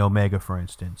Kenny Omega, for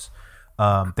instance,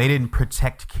 they didn't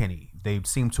protect Kenny. They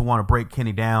seemed to want to break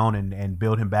Kenny down and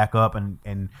build him back up.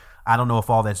 And I don't know if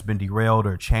all that's been derailed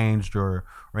or changed or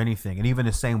anything. And even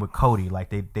the same with Cody, like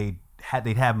they'd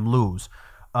have him lose.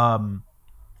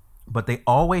 But they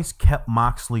always kept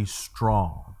Moxley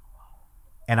strong.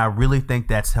 And I really think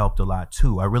that's helped a lot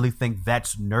too. I really think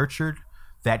that's nurtured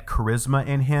that charisma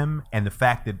in him, and the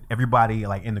fact that everybody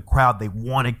like in the crowd, they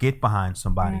want to get behind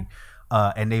somebody.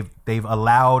 And they've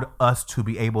allowed us to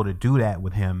be able to do that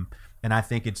with him. And I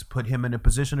think it's put him in a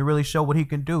position to really show what he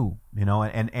can do,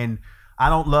 and I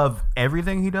don't love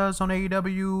everything he does on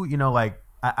AEW.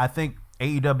 I think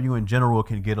AEW in general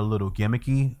can get a little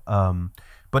gimmicky.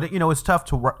 But it's tough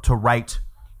to write,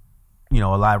 a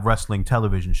live wrestling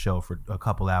television show for a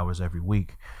couple hours every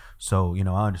week. So,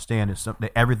 I understand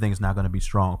that everything's not going to be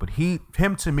strong, but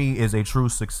him to me is a true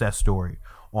success story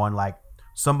on like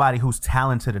somebody who's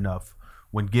talented enough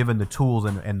when given the tools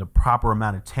and the proper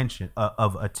amount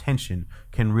of attention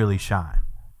can really shine.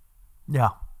 Yeah.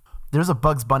 There's a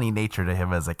Bugs Bunny nature to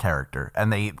him as a character,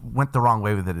 and they went the wrong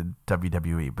way with it in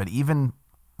WWE. But even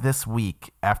this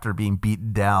week, after being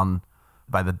beaten down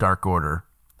by the Dark Order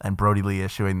and Brody Lee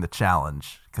issuing the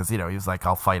challenge, because, he was like,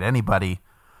 I'll fight anybody.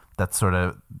 That's sort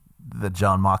of the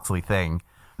Jon Moxley thing.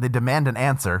 They demand an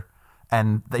answer,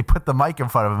 and they put the mic in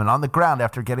front of him, and on the ground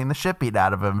after getting the shit beat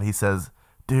out of him, he says,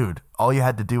 dude, all you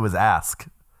had to do was ask.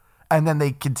 And then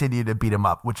they continue to beat him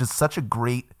up, which is such a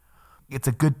it's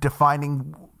a good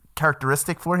defining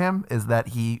characteristic for him, is that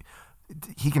he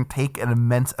can take an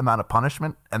immense amount of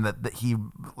punishment, and that he,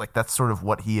 like, that's sort of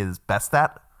what he is best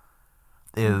at,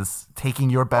 is taking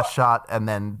your best shot and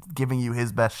then giving you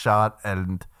his best shot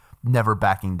and never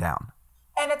backing down.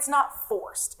 And it's not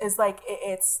forced. It's like,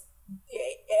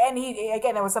 and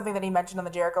it was something that he mentioned on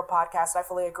the Jericho podcast. I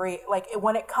fully agree. Like,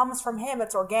 when it comes from him,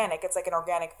 it's organic. It's like an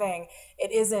organic thing.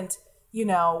 It isn't,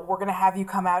 we're going to have you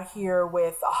come out here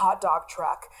with a hot dog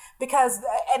truck. Because,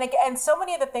 and so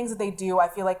many of the things that they do, I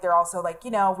feel like they're also like,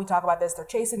 we talk about this, they're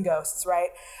chasing ghosts, right?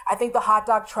 I think the hot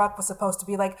dog truck was supposed to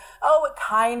be like, oh, it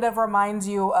kind of reminds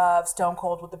you of Stone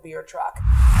Cold with the beer truck.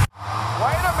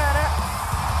 Wait a minute.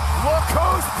 Look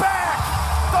who's back.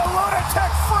 The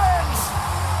Lunatic Fringe.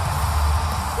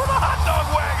 With a hot dog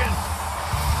wagon.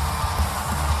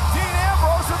 Dean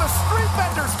Ambrose with a street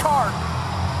vendor's cart.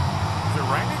 Is it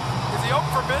raining? Is he open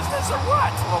for business or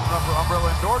what? Open up for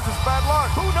umbrella indoors is bad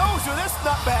luck. Who knows who this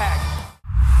nutbag?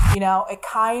 It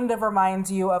kind of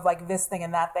reminds you of like this thing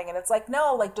and that thing. And it's like,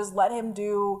 no, like just let him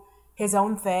do his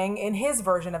own thing in his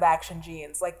version of Action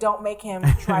Jeans. Like, don't make him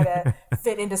try to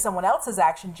fit into someone else's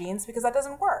Action Jeans, because that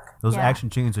doesn't work. Those Action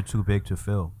Jeans are too big to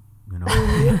fill.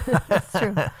 That's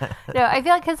true. No, I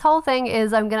feel like his whole thing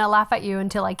is, I'm going to laugh at you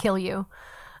until I kill you.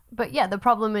 But yeah, the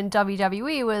problem in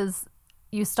WWE was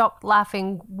you stopped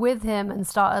laughing with him and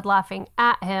started laughing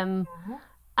at him.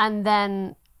 And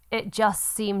then it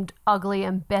just seemed ugly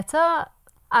and bitter.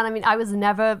 And I mean, I was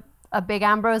never a big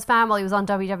Ambrose fan while he was on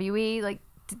WWE. Like,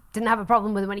 didn't have a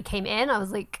problem with him when he came in. I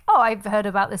was like, oh, I've heard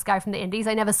about this guy from the Indies.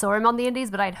 I never saw him on the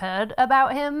Indies, but I'd heard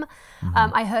about him.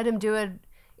 I heard him do an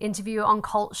interview on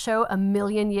Colt's show a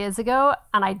million years ago,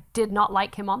 and I did not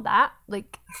like him on that.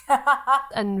 Like,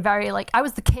 and very like, I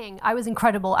was the king. I was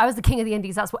incredible. I was the king of the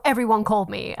Indies. That's what everyone called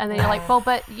me. And then you're like, well,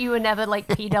 but you were never like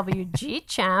PWG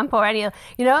champ or any,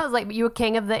 you know, it was like you were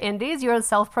king of the Indies. You were a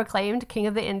self-proclaimed king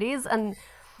of the Indies. And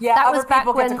yeah, that other was back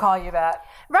people when, get to call you that.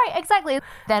 Right, exactly.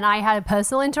 Then I had a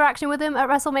personal interaction with him at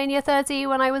WrestleMania 30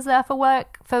 when I was there for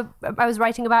work. I was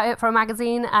writing about it for a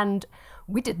magazine, and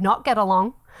we did not get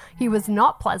along. He was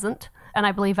not pleasant. And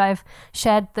I believe I've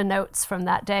shared the notes from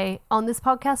that day on this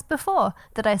podcast before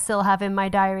that I still have in my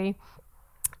diary,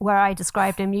 where I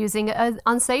described him using an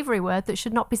unsavory word that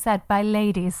should not be said by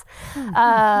ladies.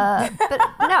 But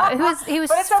no, he was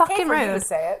But it's fucking okay for rude. you to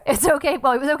say it. It's okay.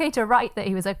 Well, it was okay to write that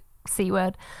he was a C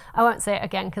word. I won't say it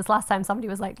again because last time somebody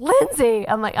was like, Lindsay.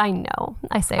 I'm like, I know.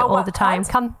 I say it all what, the time.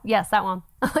 cunt? Yes, that one.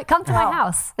 Like, come to my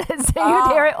house. So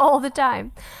you'd hear it all the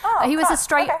time. He was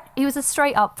he was a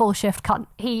straight up full shift cunt.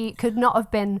 He could not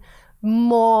have been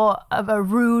more of a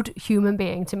rude human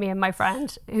being to me and my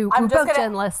friend who were both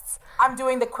journalists. I'm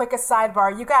doing the quickest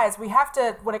sidebar. You guys, we have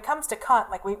to, when it comes to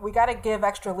cunt, like we got to give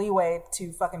extra leeway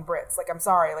to fucking Brits. Like, I'm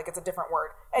sorry, like it's a different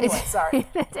word. Anyway, sorry.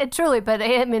 It truly, but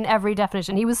him in every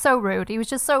definition. He was so rude. He was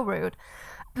just so rude.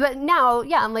 But now,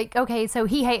 yeah, I'm like, okay, so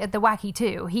he hated the wacky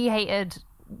too. He hated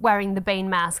wearing the Bane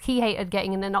mask. He hated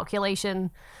getting an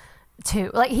inoculation too.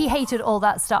 Like, he hated all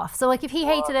that stuff. So like, if he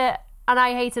hated it and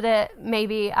I hated it,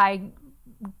 maybe I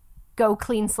go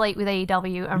clean slate with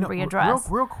AEW and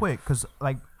readdress. Real quick, because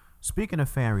like, speaking of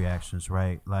fan reactions,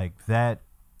 right? Like, that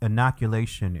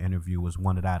inoculation interview was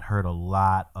one that I'd heard a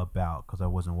lot about because I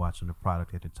wasn't watching the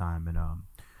product at the time, and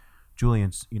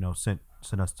Julian, sent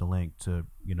us the link to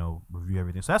review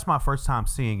everything. So that's my first time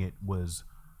seeing it, was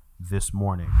this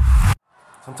morning.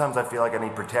 Sometimes I feel like I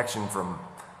need protection from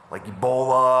like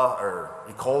Ebola or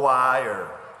E. coli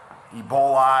or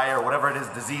Ebola or whatever it is,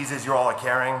 diseases you all are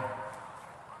carrying.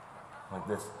 Like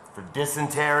this, for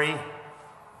dysentery,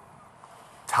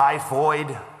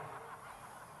 typhoid,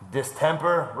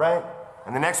 distemper, right?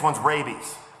 And the next one's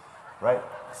rabies, right?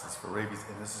 This is for rabies,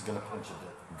 and this is gonna punch you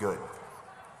dead. Good.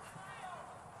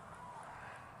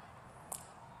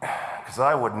 Because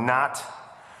I would not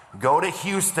go to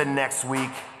Houston next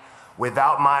week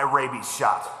without my rabies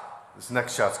shot. This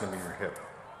next shot's gonna be your hip.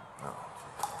 Oh.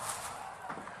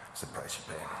 It's the price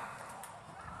you pay.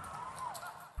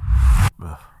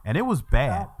 And it was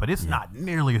bad, but it's not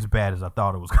nearly as bad as I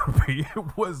thought it was going to be.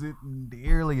 It wasn't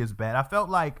nearly as bad. I felt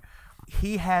like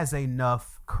he has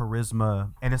enough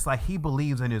charisma, and it's like he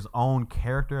believes in his own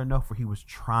character enough where he was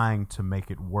trying to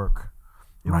make it work.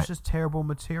 It was just terrible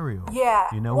material. Yeah.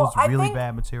 It was really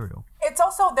bad material. It's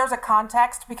also, there's a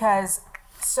context because,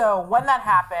 so when that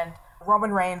happened,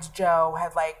 Roman Reigns, Joe,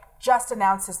 had like just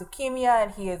announced his leukemia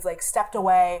and he has like stepped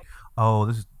away. Oh,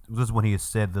 this is when he had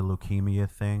said the leukemia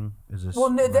thing? Is this? Well,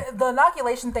 no, the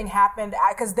inoculation thing happened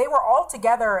because they were all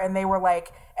together and they were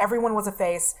like, everyone was a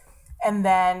face. And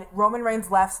then Roman Reigns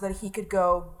left so that he could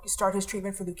go start his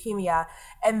treatment for leukemia.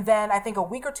 And then I think a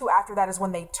week or two after that is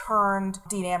when they turned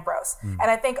Dean Ambrose. And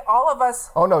I think all of us...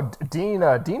 Oh, no,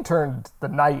 Dean turned the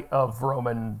night of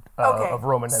Roman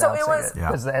announcing so it.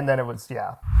 Was, it. And then it was,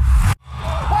 yeah.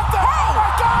 What the hell? Oh, my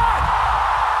God!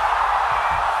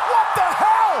 What the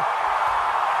hell?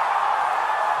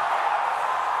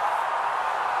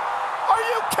 Are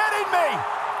you kidding me?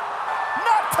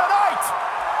 Not tonight!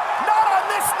 Not on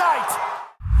this night!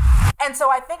 And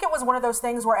so I think it was one of those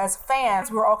things where as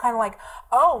fans, we were all kind of like,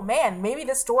 oh man, maybe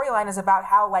this storyline is about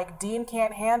how like Dean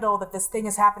can't handle that this thing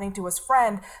is happening to his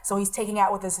friend, so he's taking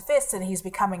out with his fists and he's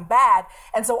becoming bad.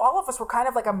 And so all of us were kind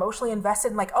of like emotionally invested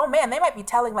in like, oh man, they might be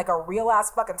telling like a real ass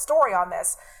fucking story on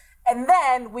this. And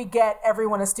then we get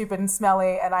everyone is stupid and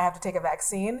smelly and I have to take a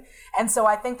vaccine. And so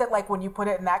I think that like when you put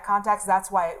it in that context, that's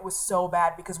why it was so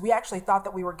bad, because we actually thought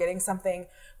that we were getting something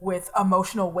with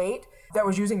emotional weight that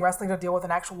was using wrestling to deal with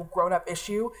an actual grown-up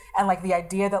issue. And like the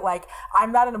idea that like,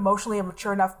 I'm not an emotionally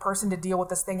mature enough person to deal with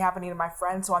this thing happening to my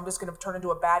friend, so I'm just going to turn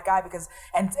into a bad guy because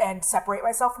and separate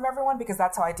myself from everyone because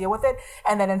that's how I deal with it.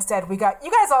 And then instead we got, you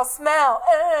guys all smell.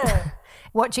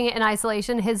 Watching it in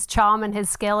isolation, his charm and his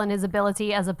skill and his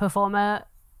ability as a performer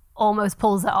almost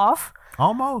pulls it off.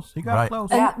 Almost. He got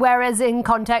close. And whereas in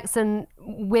context and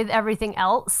with everything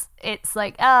else, it's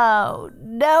like, oh,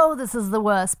 no, this is the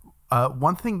worst.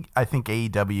 One thing I think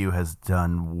AEW has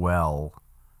done well,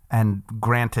 and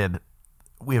granted,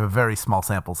 we have a very small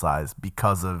sample size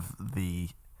because of the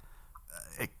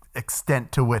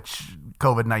extent to which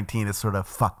COVID-19 has sort of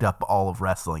fucked up all of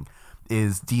wrestling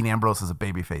is Dean Ambrose as a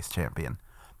babyface champion,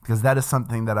 because that is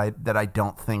something that I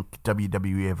don't think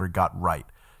WWE ever got right.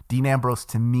 Dean Ambrose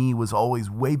to me was always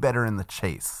way better in the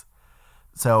chase.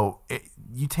 So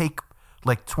you take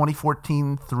like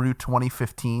 2014 through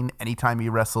 2015, anytime he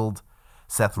wrestled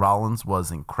Seth Rollins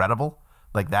was incredible.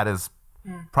 Like that is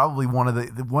probably one of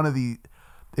the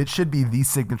it should be the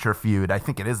signature feud. I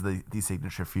think it is the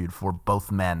signature feud for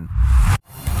both men.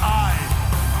 I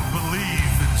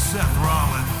believe in Seth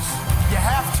Rollins. You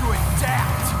have to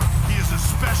adapt. He is a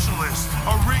specialist,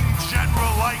 a ring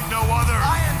general like no other.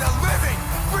 I am the living,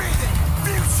 breathing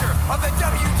future of the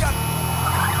WWE.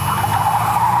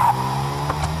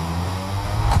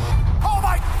 Oh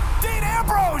my, Dean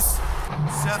Ambrose!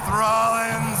 Seth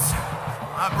Rollins,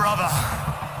 my brother.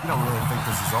 You don't really think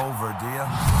this is over, do you?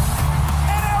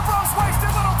 And Ambrose wasted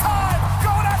little time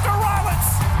going after Rollins.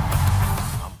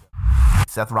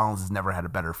 Seth Rollins has never had a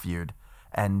better feud,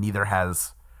 and neither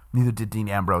did Dean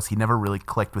Ambrose. He never really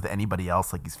clicked with anybody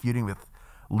else. Like he's feuding with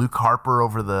Luke Harper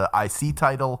over the IC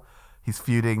title. He's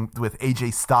feuding with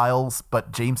AJ Styles,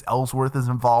 but James Ellsworth is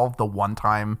involved the one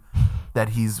time that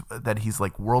he's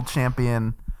like world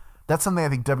champion. That's something I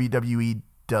think WWE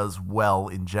does well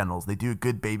in general. They do a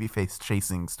good babyface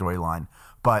chasing storyline,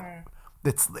 but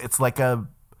it's like a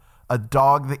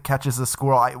dog that catches a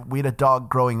squirrel. We had a dog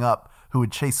growing up who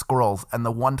would chase squirrels, and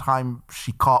the one time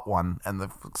she caught one and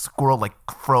the squirrel like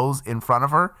froze in front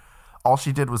of her, all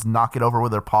she did was knock it over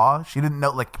with her paw. She didn't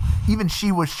know, like even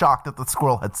she was shocked that the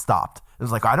squirrel had stopped. It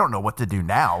was like, I don't know what to do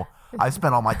now. I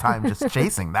spent all my time just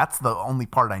chasing. That's the only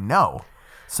part I know.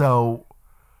 So,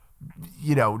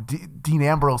 you know, Dean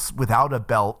Ambrose without a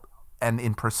belt and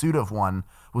in pursuit of one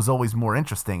was always more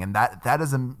interesting. And that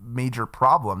is a major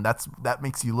problem. That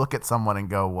makes you look at someone and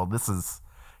go, well,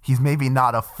 he's maybe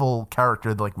not a full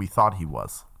character like we thought he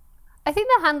was. I think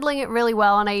they're handling it really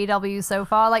well on AEW so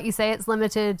far. Like you say, it's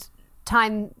limited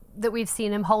time that we've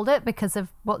seen him hold it because of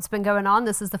what's been going on.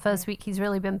 This is the first week he's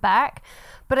really been back.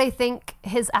 But I think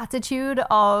his attitude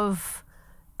of,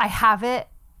 I have it,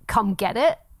 come get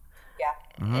it,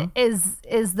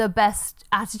 is the best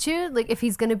attitude. Like if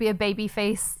he's going to be a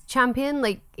babyface champion,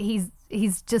 like he's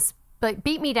just like,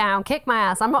 beat me down, kick my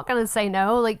ass. I'm not going to say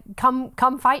no. Like come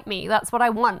fight me. That's what I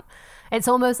want. It's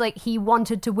almost like he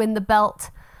wanted to win the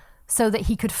belt so that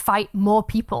he could fight more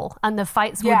people and the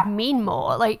fights would mean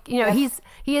more. Like, you know,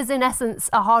 he is in essence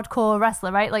a hardcore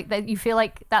wrestler, right? Like that you feel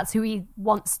like that's who he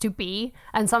wants to be.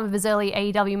 And some of his early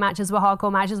AEW matches were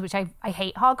hardcore matches, which I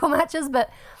hate hardcore matches, but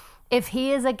if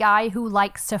he is a guy who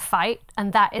likes to fight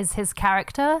and that is his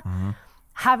character,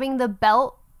 having the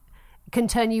belt can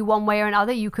turn you one way or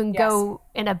another. You can go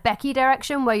in a Becky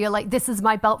direction where you're like, this is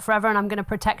my belt forever and I'm going to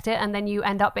protect it. And then you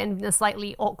end up in a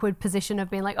slightly awkward position of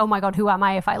being like, oh my God, who am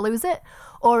I if I lose it?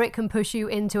 Or it can push you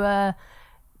into a,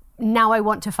 now I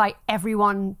want to fight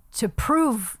everyone to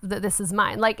prove that this is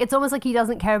mine. Like, it's almost like he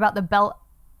doesn't care about the belt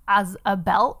as a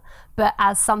belt, but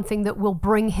as something that will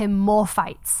bring him more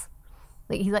fights.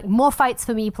 Like, he's like, more fights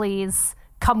for me, please.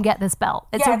 Come get this belt.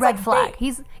 It's a red flag.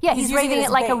 He's raising it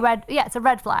like a red. Yeah, it's a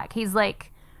red flag. He's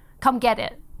like, come get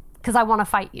it, because I want to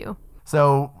fight you.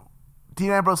 So Dean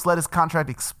Ambrose let his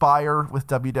contract expire with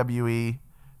WWE,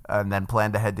 and then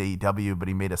planned to head to AEW, but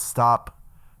he made a stop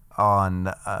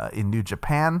in New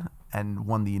Japan and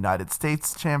won the United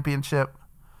States Championship.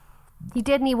 He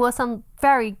did, and he wore some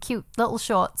very cute little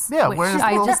shorts. Yeah, which wearing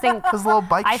I just think his little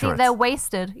bike shorts. I think they're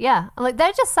wasted. Yeah, like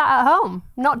they're just sat at home,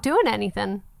 not doing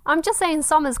anything. I'm just saying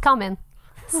summer's coming.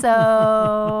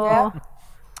 So,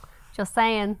 just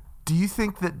saying. Do you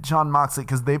think that Jon Moxley,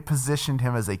 because they positioned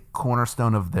him as a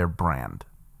cornerstone of their brand,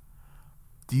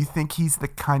 do you think he's the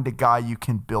kind of guy you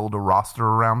can build a roster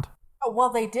around? Oh,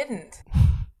 well, they didn't.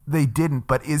 They didn't,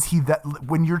 but is he that,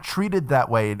 when you're treated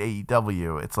that way at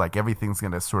AEW, it's like everything's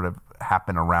going to sort of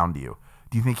happen around you.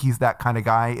 Do you think he's that kind of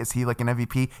guy? Is he like an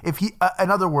MVP? If he, in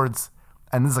other words,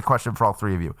 and this is a question for all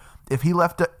three of you, if he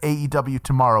left AEW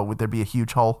tomorrow, would there be a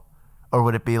huge hole? Or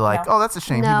would it be like, oh, that's a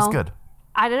shame, he was good?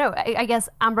 I don't know. I guess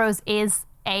Ambrose is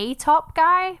a top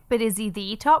guy, but is he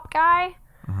the top guy?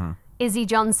 Mm-hmm. Is he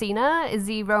John Cena? Is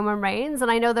he Roman Reigns? And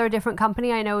I know they're a different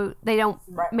company. I know they don't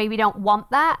maybe don't want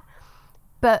that.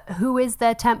 But who is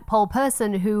their tentpole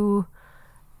person who,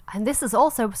 and this is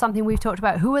also something we've talked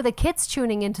about, who are the kids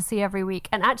tuning in to see every week?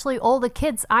 And actually all the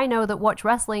kids I know that watch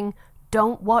wrestling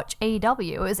don't watch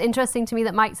AEW. It's interesting to me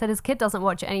that Mike said his kid doesn't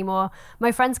watch it anymore.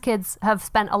 My friend's kids have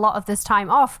spent a lot of this time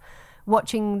off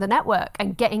watching the network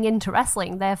and getting into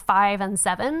wrestling. They're 5 and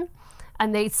 7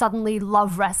 and they suddenly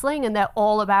love wrestling and they're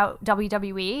all about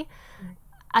WWE.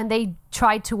 and they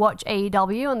tried to watch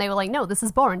AEW and they were like, no, this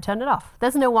is boring, turn it off.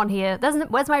 There's no one here.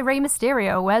 Where's my Rey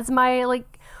Mysterio? Where's my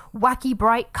like wacky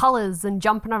bright colors and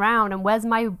jumping around? And where's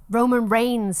my Roman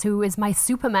Reigns, who is my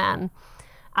Superman?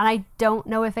 And I don't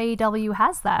know if AEW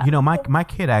has that. You know, my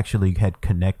kid actually had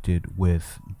connected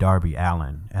with Darby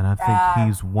Allin, and I think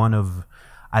he's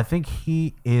I think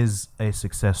he is a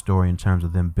success story in terms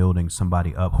of them building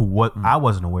somebody up I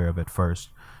wasn't aware of at first,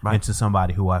 into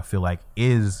somebody who I feel like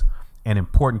is an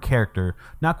important character,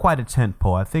 not quite a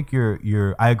tentpole. I think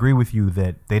I agree with you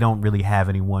that they don't really have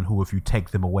anyone who, if you take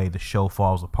them away, the show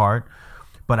falls apart.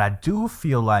 But I do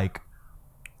feel like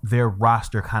their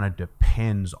roster kind of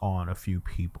depends on a few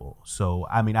people. So,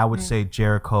 I mean, I would say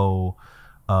Jericho,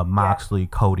 Moxley,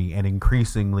 Cody, and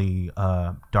increasingly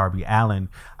Darby Allin.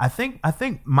 I think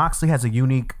Moxley has a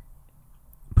unique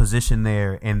position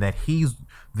there in that he's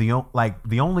the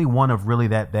only one of really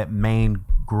that main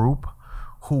group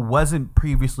who wasn't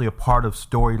previously a part of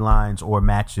storylines or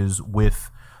matches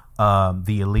with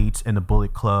the Elites and the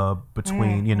Bullet Club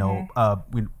between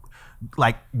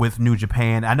like with New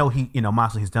Japan. I know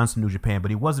Moxley has done some New Japan, but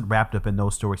he wasn't wrapped up in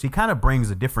those stories. He kind of brings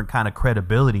a different kind of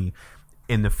credibility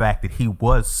in the fact that he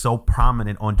was so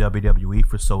prominent on WWE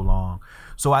for so long.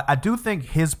 So I do think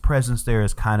his presence there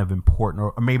is kind of important,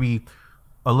 or maybe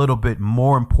a little bit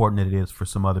more important than it is for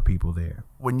some other people there.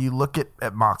 When you look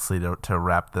at Moxley, to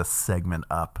wrap this segment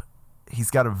up, he's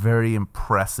got a very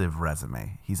impressive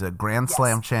resume. He's a Grand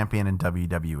Slam champion in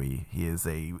WWE. He is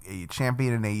a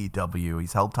champion in AEW.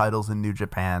 He's held titles in New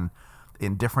Japan,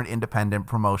 in different independent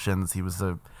promotions. He was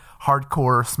a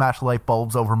hardcore smash light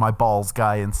bulbs over my balls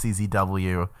guy in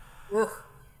CZW. Ugh.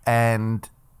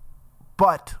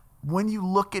 But when you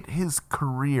look at his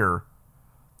career,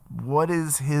 what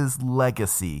is his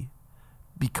legacy?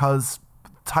 Because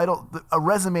a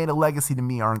resume and a legacy to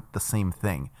me aren't the same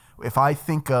thing. If I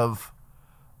think of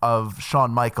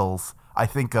Shawn Michaels, I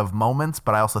think of moments,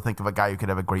 but I also think of a guy who could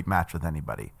have a great match with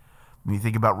anybody. When you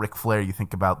think about Ric Flair, you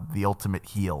think about the ultimate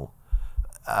heel.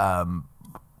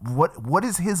 What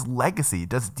is his legacy?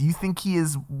 Do you think he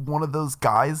is one of those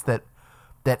guys that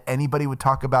anybody would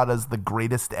talk about as the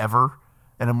greatest ever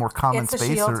in a more common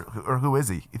space, or who is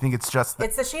he? You think it's just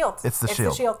it's the Shield? It's the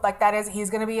Shield. Like that is he's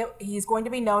going to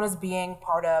be known as being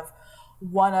part of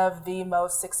one of the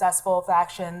most successful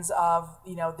factions of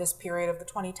this period of the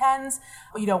 2010s.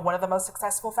 One of the most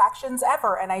successful factions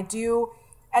ever, and I do.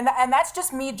 And that's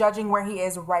just me judging where he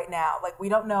is right now. Like, we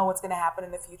don't know what's going to happen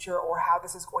in the future or how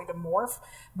this is going to morph,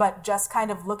 but just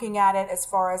kind of looking at it as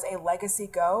far as a legacy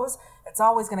goes, it's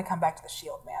always going to come back to the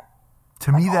Shield, man.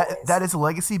 To me, that is a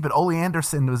legacy, but Ole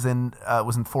Anderson was in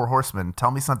Four Horsemen.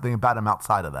 Tell me something about him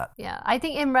outside of that. Yeah, I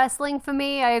think in wrestling, for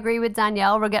me, I agree with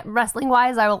Danielle.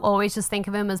 Wrestling-wise, I will always just think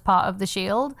of him as part of the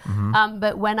Shield. Mm-hmm.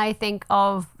 But when I think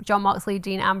of Jon Moxley,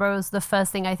 Dean Ambrose, the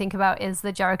first thing I think about is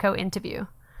the Jericho interview.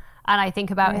 And I think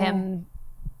about him,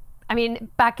 I mean,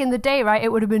 back in the day, right,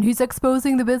 it would have been, he's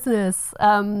exposing the business.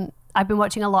 I've been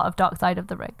watching a lot of Dark Side of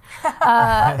the Ring.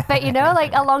 But,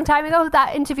 like a long time ago,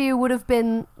 that interview would have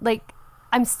been like,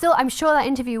 I'm sure that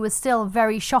interview was still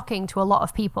very shocking to a lot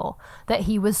of people, that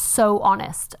he was so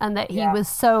honest and that he was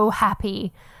so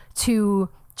happy to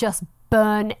just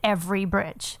burn every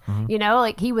bridge. Mm-hmm.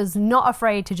 Like he was not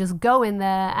afraid to just go in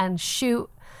there and shoot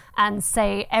and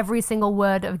say every single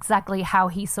word of exactly how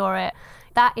he saw it.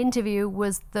 That interview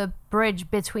was the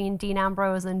bridge between Dean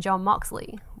Ambrose and Jon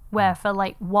Moxley, where for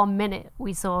like 1 minute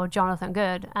we saw Jonathan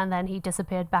Good and then he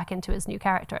disappeared back into his new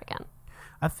character again.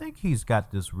 I think he's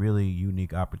got this really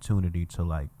unique opportunity to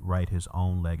like write his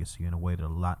own legacy in a way that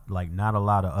not a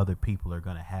lot of other people are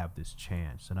going to have this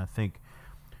chance. And I think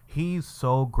he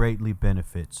so greatly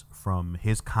benefits from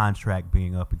his contract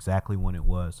being up exactly when it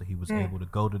was. So he was able to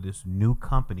go to this new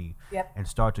company and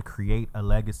start to create a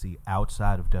legacy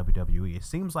outside of WWE. It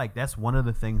seems like that's one of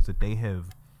the things that they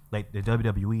have, like the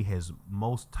WWE has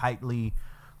most tightly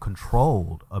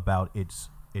controlled about its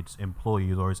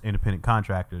employees or its independent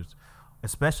contractors,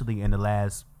 especially in the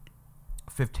last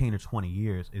 15 or 20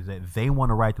 years, is that they want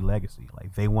to write the legacy.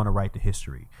 Like they want to write the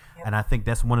history. Yep. And I think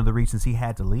that's one of the reasons he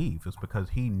had to leave, is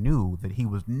because he knew that he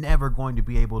was never going to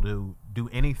be able to do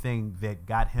anything that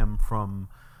got him from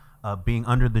being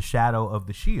under the shadow of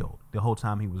the Shield the whole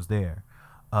time he was there.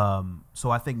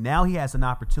 So I think now he has an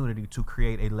opportunity to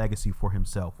create a legacy for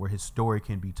himself where his story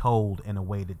can be told in a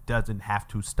way that doesn't have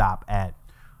to stop at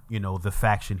the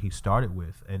faction he started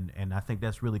with. And I think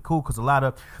that's really cool, because a lot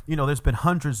of, there's been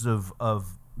hundreds of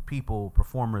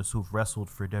performers who've wrestled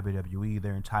for WWE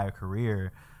their entire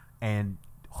career, and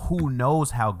who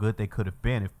knows how good they could have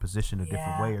been if positioned a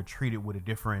different way or treated with a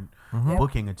different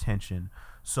booking attention.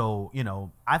 So, you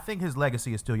know, I think his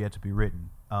legacy is still yet to be written.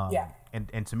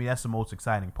 And to me, that's the most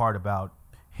exciting part about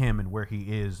him and where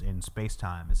he is in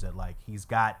space-time, is that, like, he's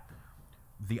got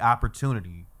the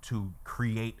opportunity to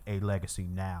create a legacy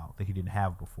now that he didn't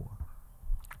have before.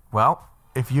 Well,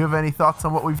 if you have any thoughts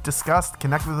on what we've discussed,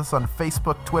 connect with us on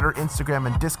Facebook, Twitter, Instagram,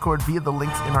 and Discord via the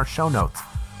links in our show notes.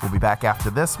 We'll be back after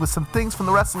this with some things from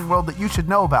the wrestling world that you should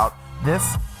know about.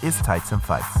 This is Tights and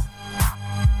Fights.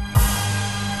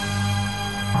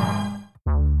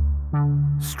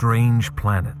 Strange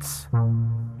planets,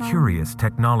 curious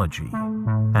technology,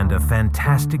 and a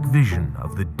fantastic vision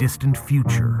of the distant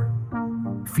future.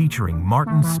 Featuring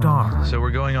Martin Starr. So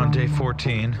we're going on day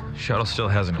 14. Shuttle still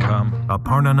hasn't come.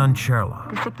 Aparna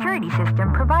Nancherla. The security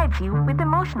system provides you with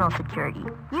emotional security.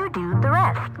 You do the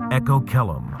rest. Echo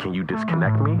Kellum. Can you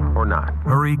disconnect me or not?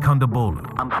 Hurry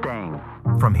Kondabolu. I'm staying.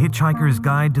 From Hitchhiker's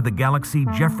Guide to the Galaxy,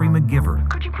 Jeffrey McGivern.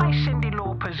 Could you play Cyndi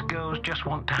Lauper's Girls Just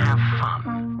Want to Have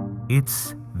Fun?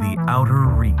 It's The Outer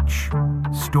Reach.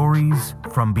 Stories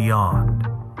from Beyond.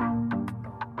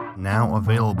 Now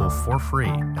available for free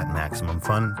at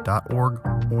MaximumFun.org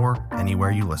or anywhere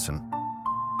you listen.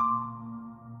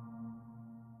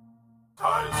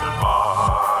 Tights and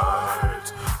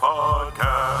Fights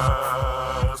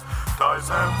Podcast.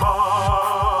 Tights and Fights.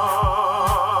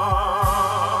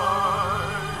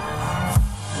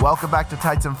 Welcome back to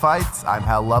Tights and Fights. I'm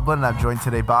Hal Lublin, and I'm joined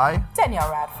today by Danielle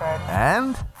Radford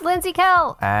and Lindsay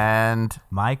Kell and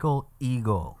Michael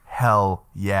Eagle. Hell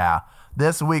yeah.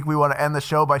 This week, we want to end the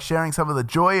show by sharing some of the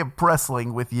joy of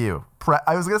wrestling with you.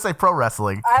 I was going to say pro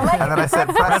wrestling, I like and then I said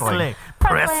wrestling.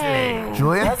 Wrestling.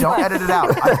 Julian, don't edit it out.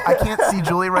 I can't see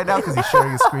Julian right now because he's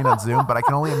sharing his screen on Zoom, but I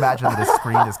can only imagine that his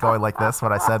screen is going like this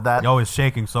when I said that. Yo, it's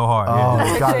shaking so hard. Oh,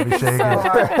 it's got to be shaking.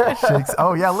 Shakes.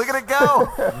 Oh, yeah, look at it go.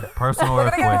 Personal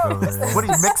earthquake over there. What, are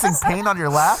you mixing paint on your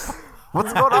lap?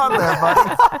 What's going on there,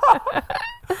 buddy?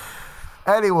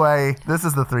 Anyway, this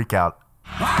is the 3 count.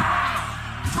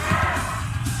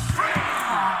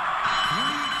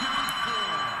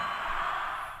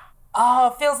 Oh,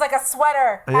 it feels like a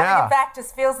sweater. Yeah. Having it back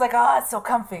just feels like, oh, it's so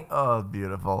comfy. Oh,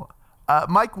 beautiful.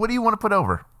 Mike, what do you want to put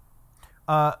over?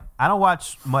 I don't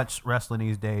watch much wrestling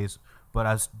these days, but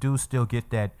I do still get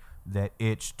that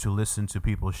itch to listen to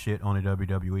people shit on the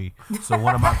WWE. So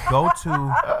one of my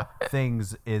go-to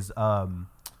things is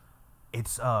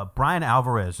it's Brian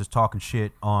Alvarez just talking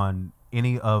shit on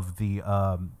any of the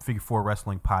Figure 4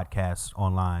 wrestling podcasts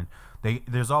online.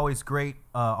 There's always great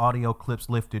audio clips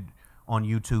lifted on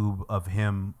YouTube of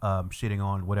him shitting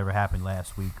on whatever happened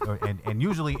last week, and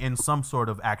usually in some sort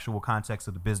of actual context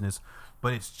of the business,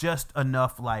 but it's just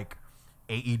enough like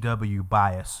AEW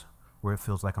bias where it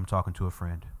feels like I'm talking to a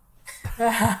friend.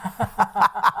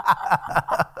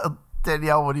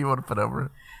 Danielle, what do you want to put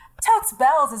over? Totes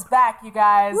Bells is back, you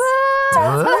guys.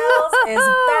 Totes Bells is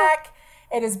back.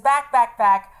 It is back.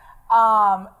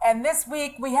 And this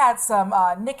week we had some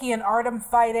Nikki and Artem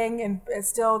fighting and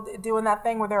still doing that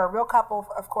thing where they're a real couple,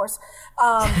 of course.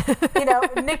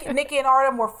 Nikki and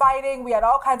Artem were fighting. We had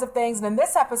all kinds of things. And in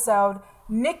this episode,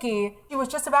 Nikki, she was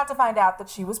just about to find out that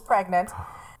she was pregnant.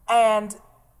 And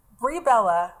Brie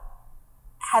Bella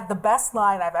had the best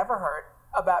line I've ever heard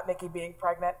about Nikki being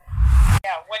pregnant.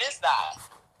 Yeah, what is that?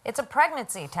 It's a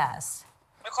pregnancy test.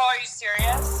 Nicole, are you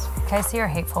serious? Can I see your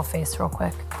hateful face real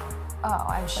quick? Oh,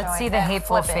 I'm showing. Let's see the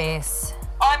hateful face.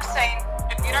 All I'm saying,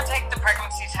 if you don't take the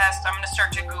pregnancy test, I'm going to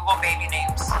search at Google baby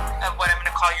names of what I'm going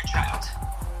to call your child.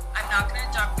 I'm not going to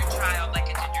adopt your child like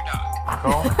I did your dog.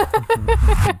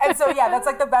 And so, yeah, that's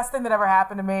like the best thing that ever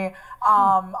happened to me.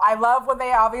 I love when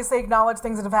they obviously acknowledge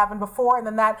things that have happened before and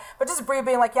then that, but just Brie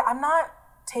being like, yeah, I'm not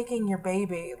taking your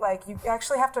baby. Like, you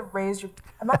actually have to raise your,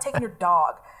 I'm not taking your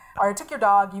dog. Or I took your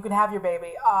dog, you can have your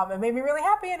baby. It made me really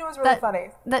happy and it was really funny.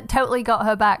 That totally got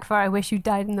her back for I Wish You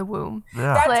Died in the Womb.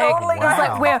 Yeah. That totally got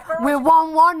her like, we're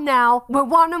 1-1 now. We're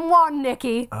 1-1,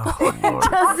 Nikki. Oh, Lord.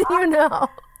 Just so you know.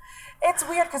 It's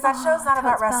weird because that show's not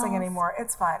about Totes wrestling Bells. anymore.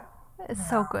 It's fun. It's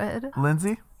so good.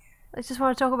 Lindsay? I just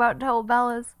want to talk about Total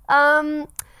Bellas.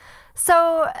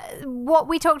 So what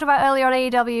we talked about earlier on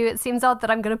AEW, it seems odd that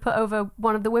I'm going to put over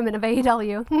one of the women of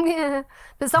AEW.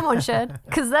 But someone should,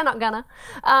 because they're not gonna.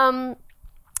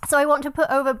 So I want to put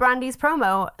over Brandy's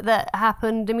promo that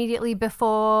happened immediately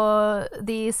before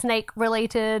the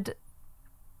snake-related,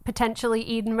 potentially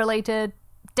Eden-related,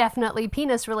 definitely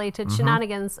penis-related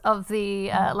shenanigans of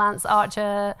the Lance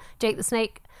Archer, Jake the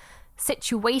Snake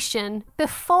situation.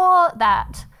 Before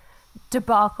that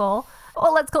debacle,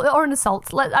 Or let's call it, or an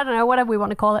assault. I don't know, whatever we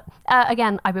want to call it.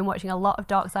 Again, I've been watching a lot of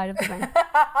Dark Side of the Ring.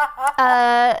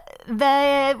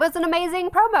 There was an amazing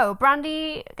promo.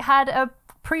 Brandy had a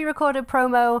pre-recorded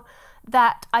promo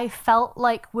that I felt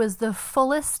like was the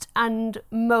fullest and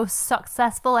most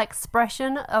successful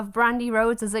expression of Brandy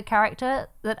Rhodes as a character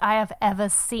that I have ever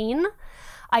seen.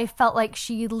 I felt like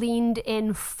she leaned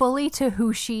in fully to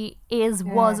who she is,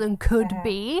 was, and could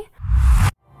be.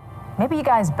 Maybe you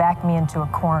guys back me into a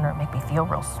corner, make me feel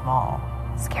real small,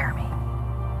 scare me.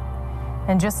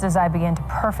 And just as I begin to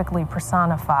perfectly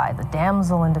personify the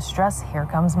damsel in distress, here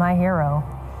comes my hero,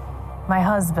 my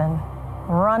husband,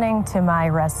 running to my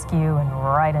rescue and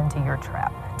right into your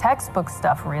trap. Textbook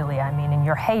stuff, really. I mean, in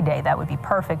your heyday, that would be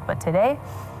perfect, but today,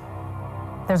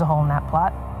 there's a hole in that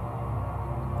plot.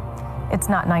 It's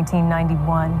not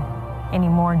 1991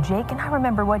 anymore, Jake, and I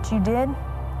remember what you did.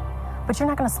 But you're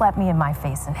not going to slap me in my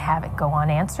face and have it go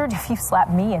unanswered. If you slap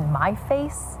me in my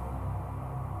face,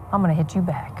 I'm going to hit you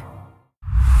back.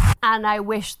 And I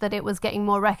wish that it was getting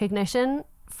more recognition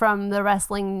from the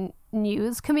wrestling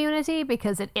news community,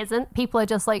 because it isn't. People are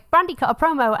just like, Brandy cut a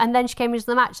promo and then she came into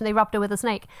the match and they robbed her with a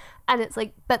snake. And it's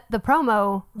like, but the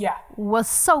promo was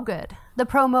so good. The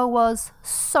promo was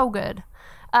so good.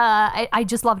 I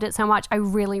just loved it so much. I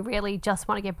really, really just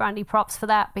want to give Brandy props for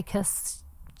that, because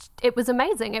it was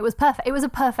amazing. It was perfect. It was a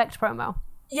perfect promo.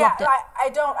 Yeah,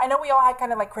 I know we all had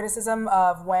kind of like criticism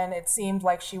of when it seemed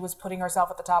like she was putting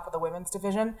herself at the top of the women's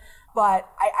division, but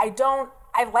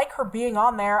I like her being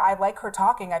on there. I like her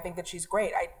talking. I think that she's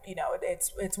great.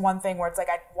 It's one thing where it's like,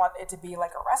 I want it to be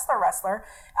like a wrestler,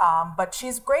 but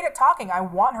she's great at talking. I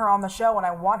want her on the show and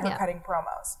I want her cutting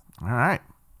promos. All right.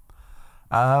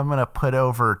 I'm going to put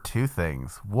over two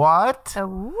things. What?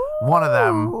 Ooh. One of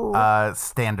them,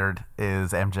 standard,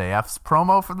 is MJF's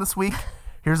promo for this week.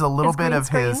 Here's a little bit of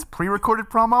his pre-recorded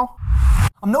promo.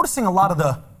 I'm noticing a lot of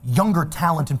the younger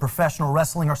talent in professional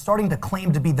wrestling are starting to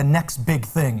claim to be the next big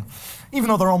thing, even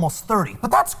though they're almost 30.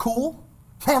 But that's cool.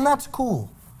 Man, that's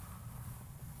cool.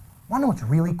 Wanna know what's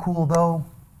really cool, though?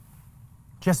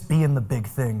 Just being the big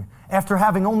thing. After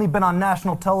having only been on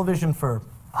national television for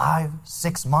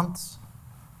 5-6 months,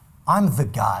 I'm the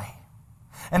guy.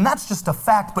 And that's just a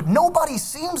fact, but nobody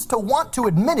seems to want to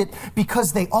admit it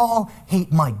because they all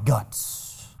hate my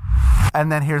guts.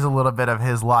 And then here's a little bit of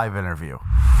his live interview.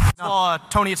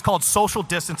 Tony, it's called social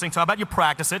distancing, so how about you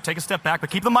practice it, take a step back, but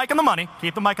keep the mic on the money.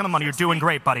 Keep the mic on the money. You're doing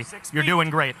great, buddy. You're doing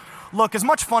great. Look, as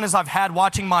much fun as I've had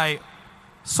watching my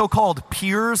so-called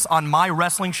peers on my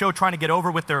wrestling show trying to get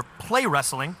over with their play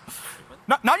wrestling,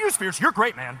 not you, Spears, you're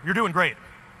great, man. You're doing great.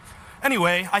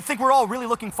 Anyway, I think we're all really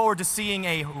looking forward to seeing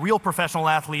a real professional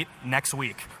athlete next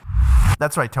week.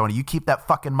 That's right, Tony. You keep that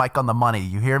fucking mic on the money.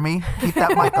 You hear me? Keep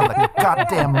that mic on the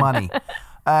goddamn money.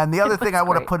 And the other thing I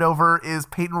want to put over is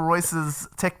Peyton Royce's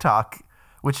TikTok,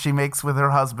 which she makes with her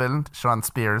husband, Sean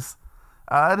Spears.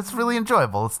 And it's really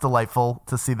enjoyable. It's delightful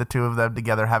to see the two of them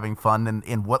together having fun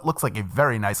in what looks like a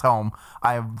very nice home.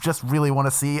 I just really want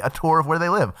to see a tour of where they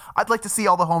live. I'd like to see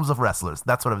all the homes of wrestlers.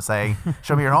 That's what I'm saying.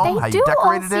 Show me your home, how you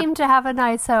decorated it. They do all seem to have a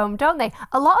nice home, don't they?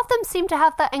 A lot of them seem to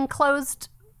have that enclosed...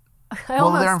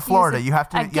 Well, they're in Florida. You have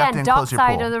to enclose your pool. Dark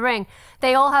Side of the Ring.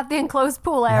 They all have the enclosed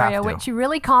pool area, which you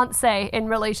really can't say in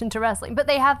relation to wrestling. But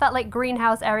they have that like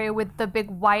greenhouse area with the big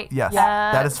white... Yes,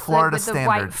 that is Florida with standard. The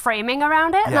white framing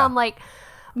around it. And I'm like...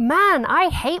 Man, I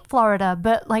hate Florida,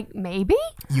 but like maybe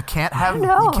you can't have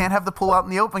the pool out in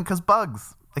the open because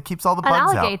bugs. It keeps all the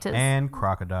bugs alligators. out. And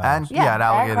crocodiles. And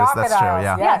alligators. That's true.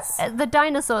 Yeah. Yes, the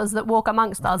dinosaurs that walk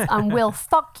amongst us and will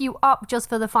fuck you up just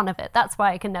for the fun of it. That's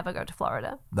why I can never go to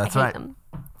Florida. That's I hate right. them.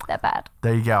 They're bad.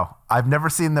 There you go. I've never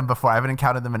seen them before. I haven't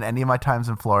encountered them in any of my times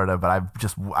in Florida, but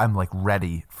I'm like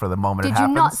ready for the moment it happens.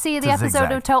 Did you not see the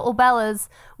episode of Total Bellas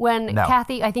when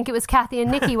Kathy, I think it was Kathy and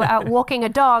Nikki were out walking a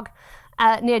dog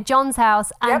near John's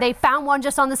house, and they found one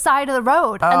just on the side of the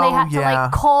road, and they had to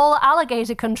like call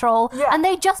alligator control, and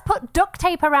they just put duct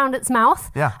tape around its mouth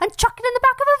and chuck it in the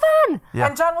back of a van. Yeah.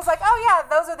 And John was like, "Oh yeah,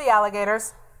 those are the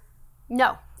alligators."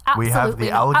 No, absolutely we have the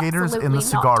alligators in the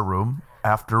cigar room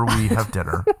after we have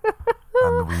dinner,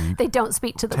 and they don't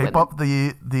speak to the tape women. up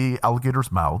the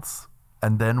alligators' mouths,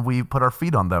 and then we put our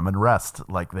feet on them and rest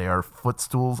like they are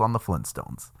footstools on the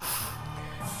Flintstones.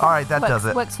 All right, that does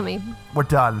it. Works for me. We're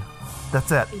done. That's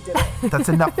it. That's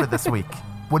enough for this week.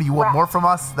 What do you want more from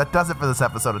us? That does it for this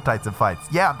episode of Tights and Fights.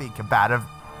 Yeah, I'm being combative.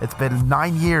 It's been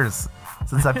 9 years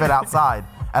since I've been outside,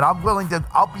 and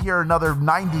I'll be here another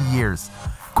 90 years.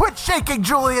 Quit shaking,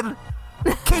 Julian.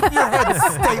 Keep your head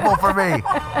stable for me.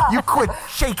 You quit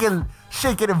shaking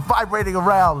and vibrating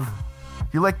around.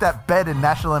 You're like that bed in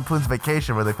National Lampoon's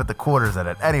Vacation where they put the quarters in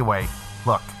it. Anyway,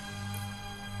 look.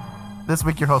 This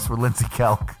week, your hosts were Lindsay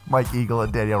Kelk, Mike Eagle,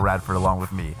 and Danielle Radford, along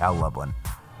with me, Hal Lublin.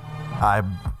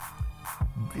 I'm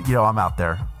out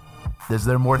there. Is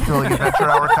there more Thrilling Adventure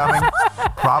Hour coming?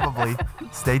 Probably.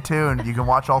 Stay tuned. You can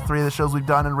watch all 3 of the shows we've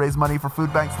done and raise money for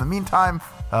food banks. In the meantime,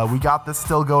 we got this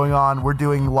still going on. We're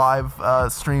doing live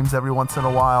streams every once in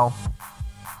a while.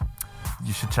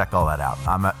 You should check all that out.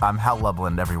 I'm Hal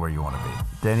Lublin everywhere you want to be.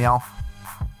 Danielle?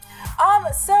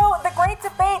 So the Great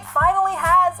Debate finally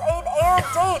has an air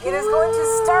date. It is going to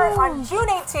start on June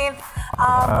 18th. We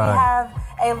have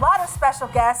a lot of special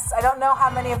guests. I don't know how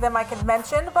many of them I can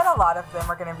mention, but a lot of them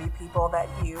are going to be people that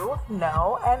you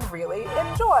know and really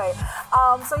enjoy.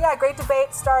 Great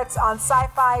Debate starts on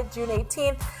Sci-Fi June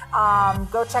 18th.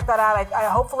 Go check that out. I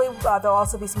hopefully there'll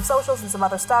also be some socials and some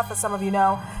other stuff. As some of you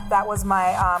know, that was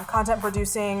my content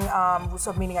producing,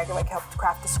 so meaning I could help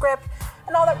craft the script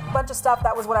and all that bunch of stuff.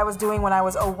 That was what I was doing when I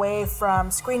was away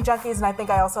from Screen Junkies, and I think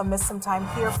I also missed some time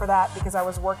here for that because I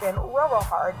was working real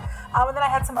hard. And then I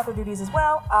had some other duties as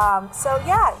well.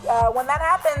 When that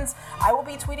happens, I will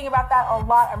be tweeting about that a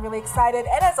lot. I'm really excited.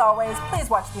 And as always, please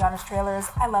watch the Honest trailers.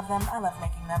 I love them. I love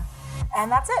making them.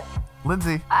 And that's it.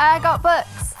 Lindsay. I got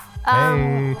books.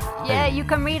 Hey. Yeah, you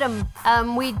can read them.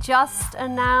 We just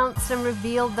announced and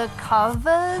revealed the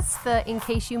covers for In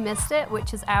Case You Missed It,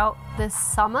 which is out this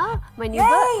summer. My new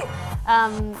book.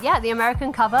 The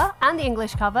American cover and the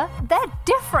English cover. They're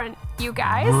different, you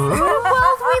guys. What a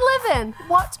world we live in.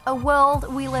 What a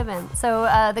world we live in. So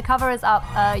the cover is up.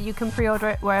 You can pre-order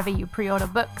it wherever you pre-order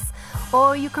books.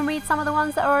 Or you can read some of the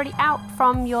ones that are already out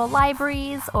from your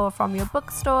libraries or from your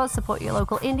bookstores. Support your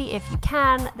local indie if you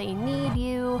can. They need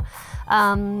you.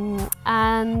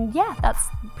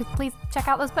 Please check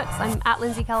out those books. I'm at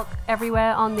Lindsay Kelk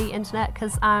everywhere on the internet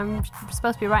because I'm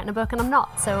supposed to be writing a book and I'm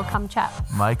not. So come chat.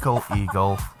 Michael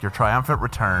Eagle, your triumphant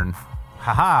return.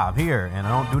 Haha, I'm here and I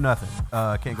don't do nothing.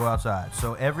 Can't go outside.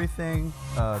 So everything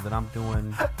that I'm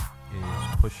doing is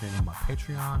pushing my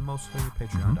Patreon mostly,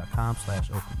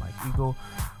 patreon.com/OpenMikeEagle,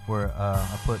 where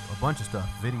I put a bunch of stuff,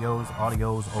 videos,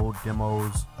 audios, old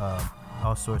demos,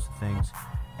 all sorts of things.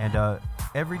 And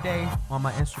every day on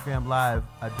my Instagram Live,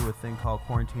 I do a thing called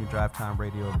Quarantine Drive Time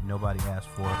Radio that nobody asked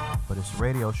for, but it's a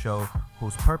radio show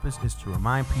whose purpose is to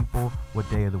remind people what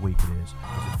day of the week it is.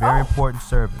 It's a very important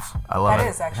service. I love it.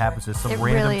 Is, it happens at some It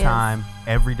random really time,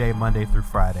 every day, Monday through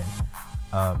Friday.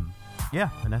 And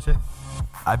that's it.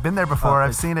 I've been there before.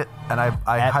 I've seen it, and I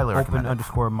highly recommend it.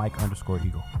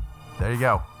 Open_Mike_Eagle. There you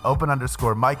go.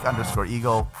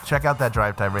 Open_Mike_Eagle. Check out that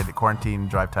Drive Time Radio, Quarantine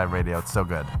Drive Time Radio. It's so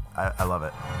good. I love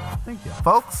it. Thank you.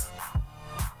 Folks,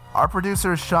 our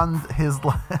producer shunned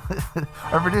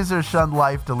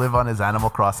life to live on his Animal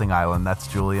Crossing island. That's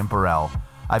Julian Burrell.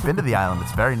 I've been to the island.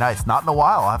 It's very nice. Not in a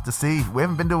while. I'll have to see. We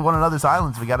haven't been to one another's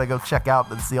islands. We got to go check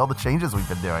out and see all the changes we've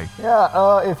been doing.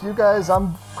 Yeah, if you guys,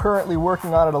 I'm currently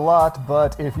working on it a lot,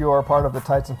 but if you are part of the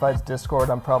Tights and Fights Discord,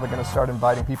 I'm probably going to start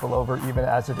inviting people over even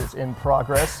as it is in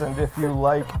progress. And if you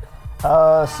like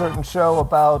a certain show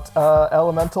about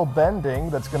elemental bending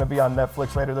that's going to be on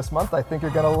Netflix later this month, I think you're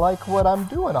going to like what I'm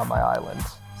doing on my island.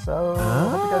 So, I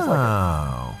hope you guys like it.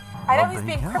 I know he's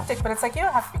being cryptic, but it's like, you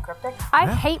don't have to be cryptic. I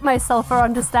hate myself for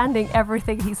understanding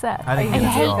everything he said. I didn't get it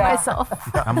hate at all. myself.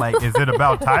 I'm like, is it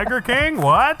about Tiger King?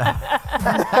 What?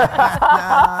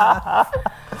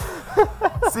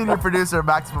 Senior producer of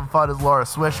Maximum Fun is Laura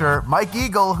Swisher. Mike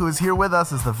Eagle, who is here with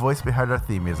us, is the voice behind our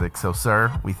theme music. So,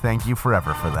 sir, we thank you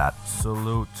forever for that.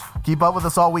 Salute. Keep up with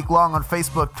us all week long on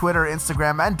Facebook, Twitter,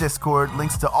 Instagram, and Discord.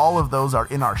 Links to all of those are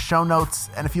in our show notes.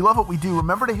 And if you love what we do,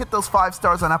 remember to hit those 5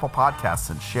 stars on Apple Podcasts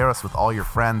and share us with all your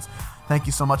friends. Thank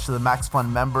you so much to the Max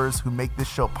Fun members who make this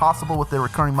show possible with their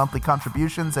recurring monthly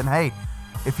contributions. And hey,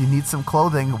 if you need some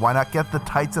clothing, why not get the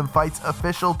Tights and Fights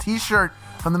official t-shirt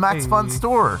from the Max Fun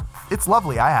store? It's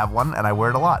lovely. I have one and I wear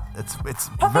it a lot. It's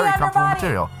very comfortable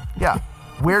material. Yeah.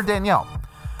 Wear Danielle.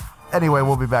 Anyway,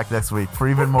 we'll be back next week for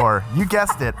even more. You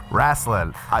guessed it,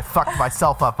 wrestling. I fucked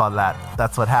myself up on that.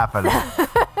 That's what happened. Tights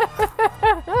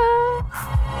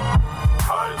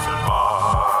and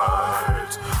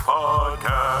Fights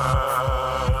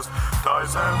Podcast.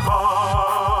 Tights and Fights.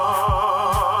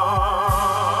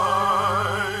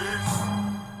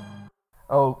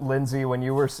 Oh, Lindsay, when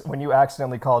you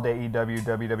accidentally called AEW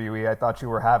WWE, I thought you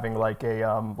were having like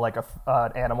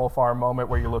an Animal Farm moment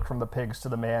where you looked from the pigs to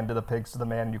the man to the pigs to the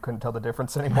man and you couldn't tell the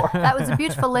difference anymore. That was a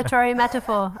beautiful literary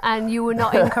metaphor, and you were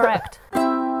not incorrect.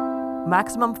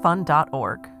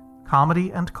 MaximumFun.org.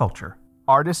 Comedy and culture.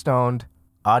 Artist owned.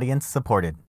 Audience supported.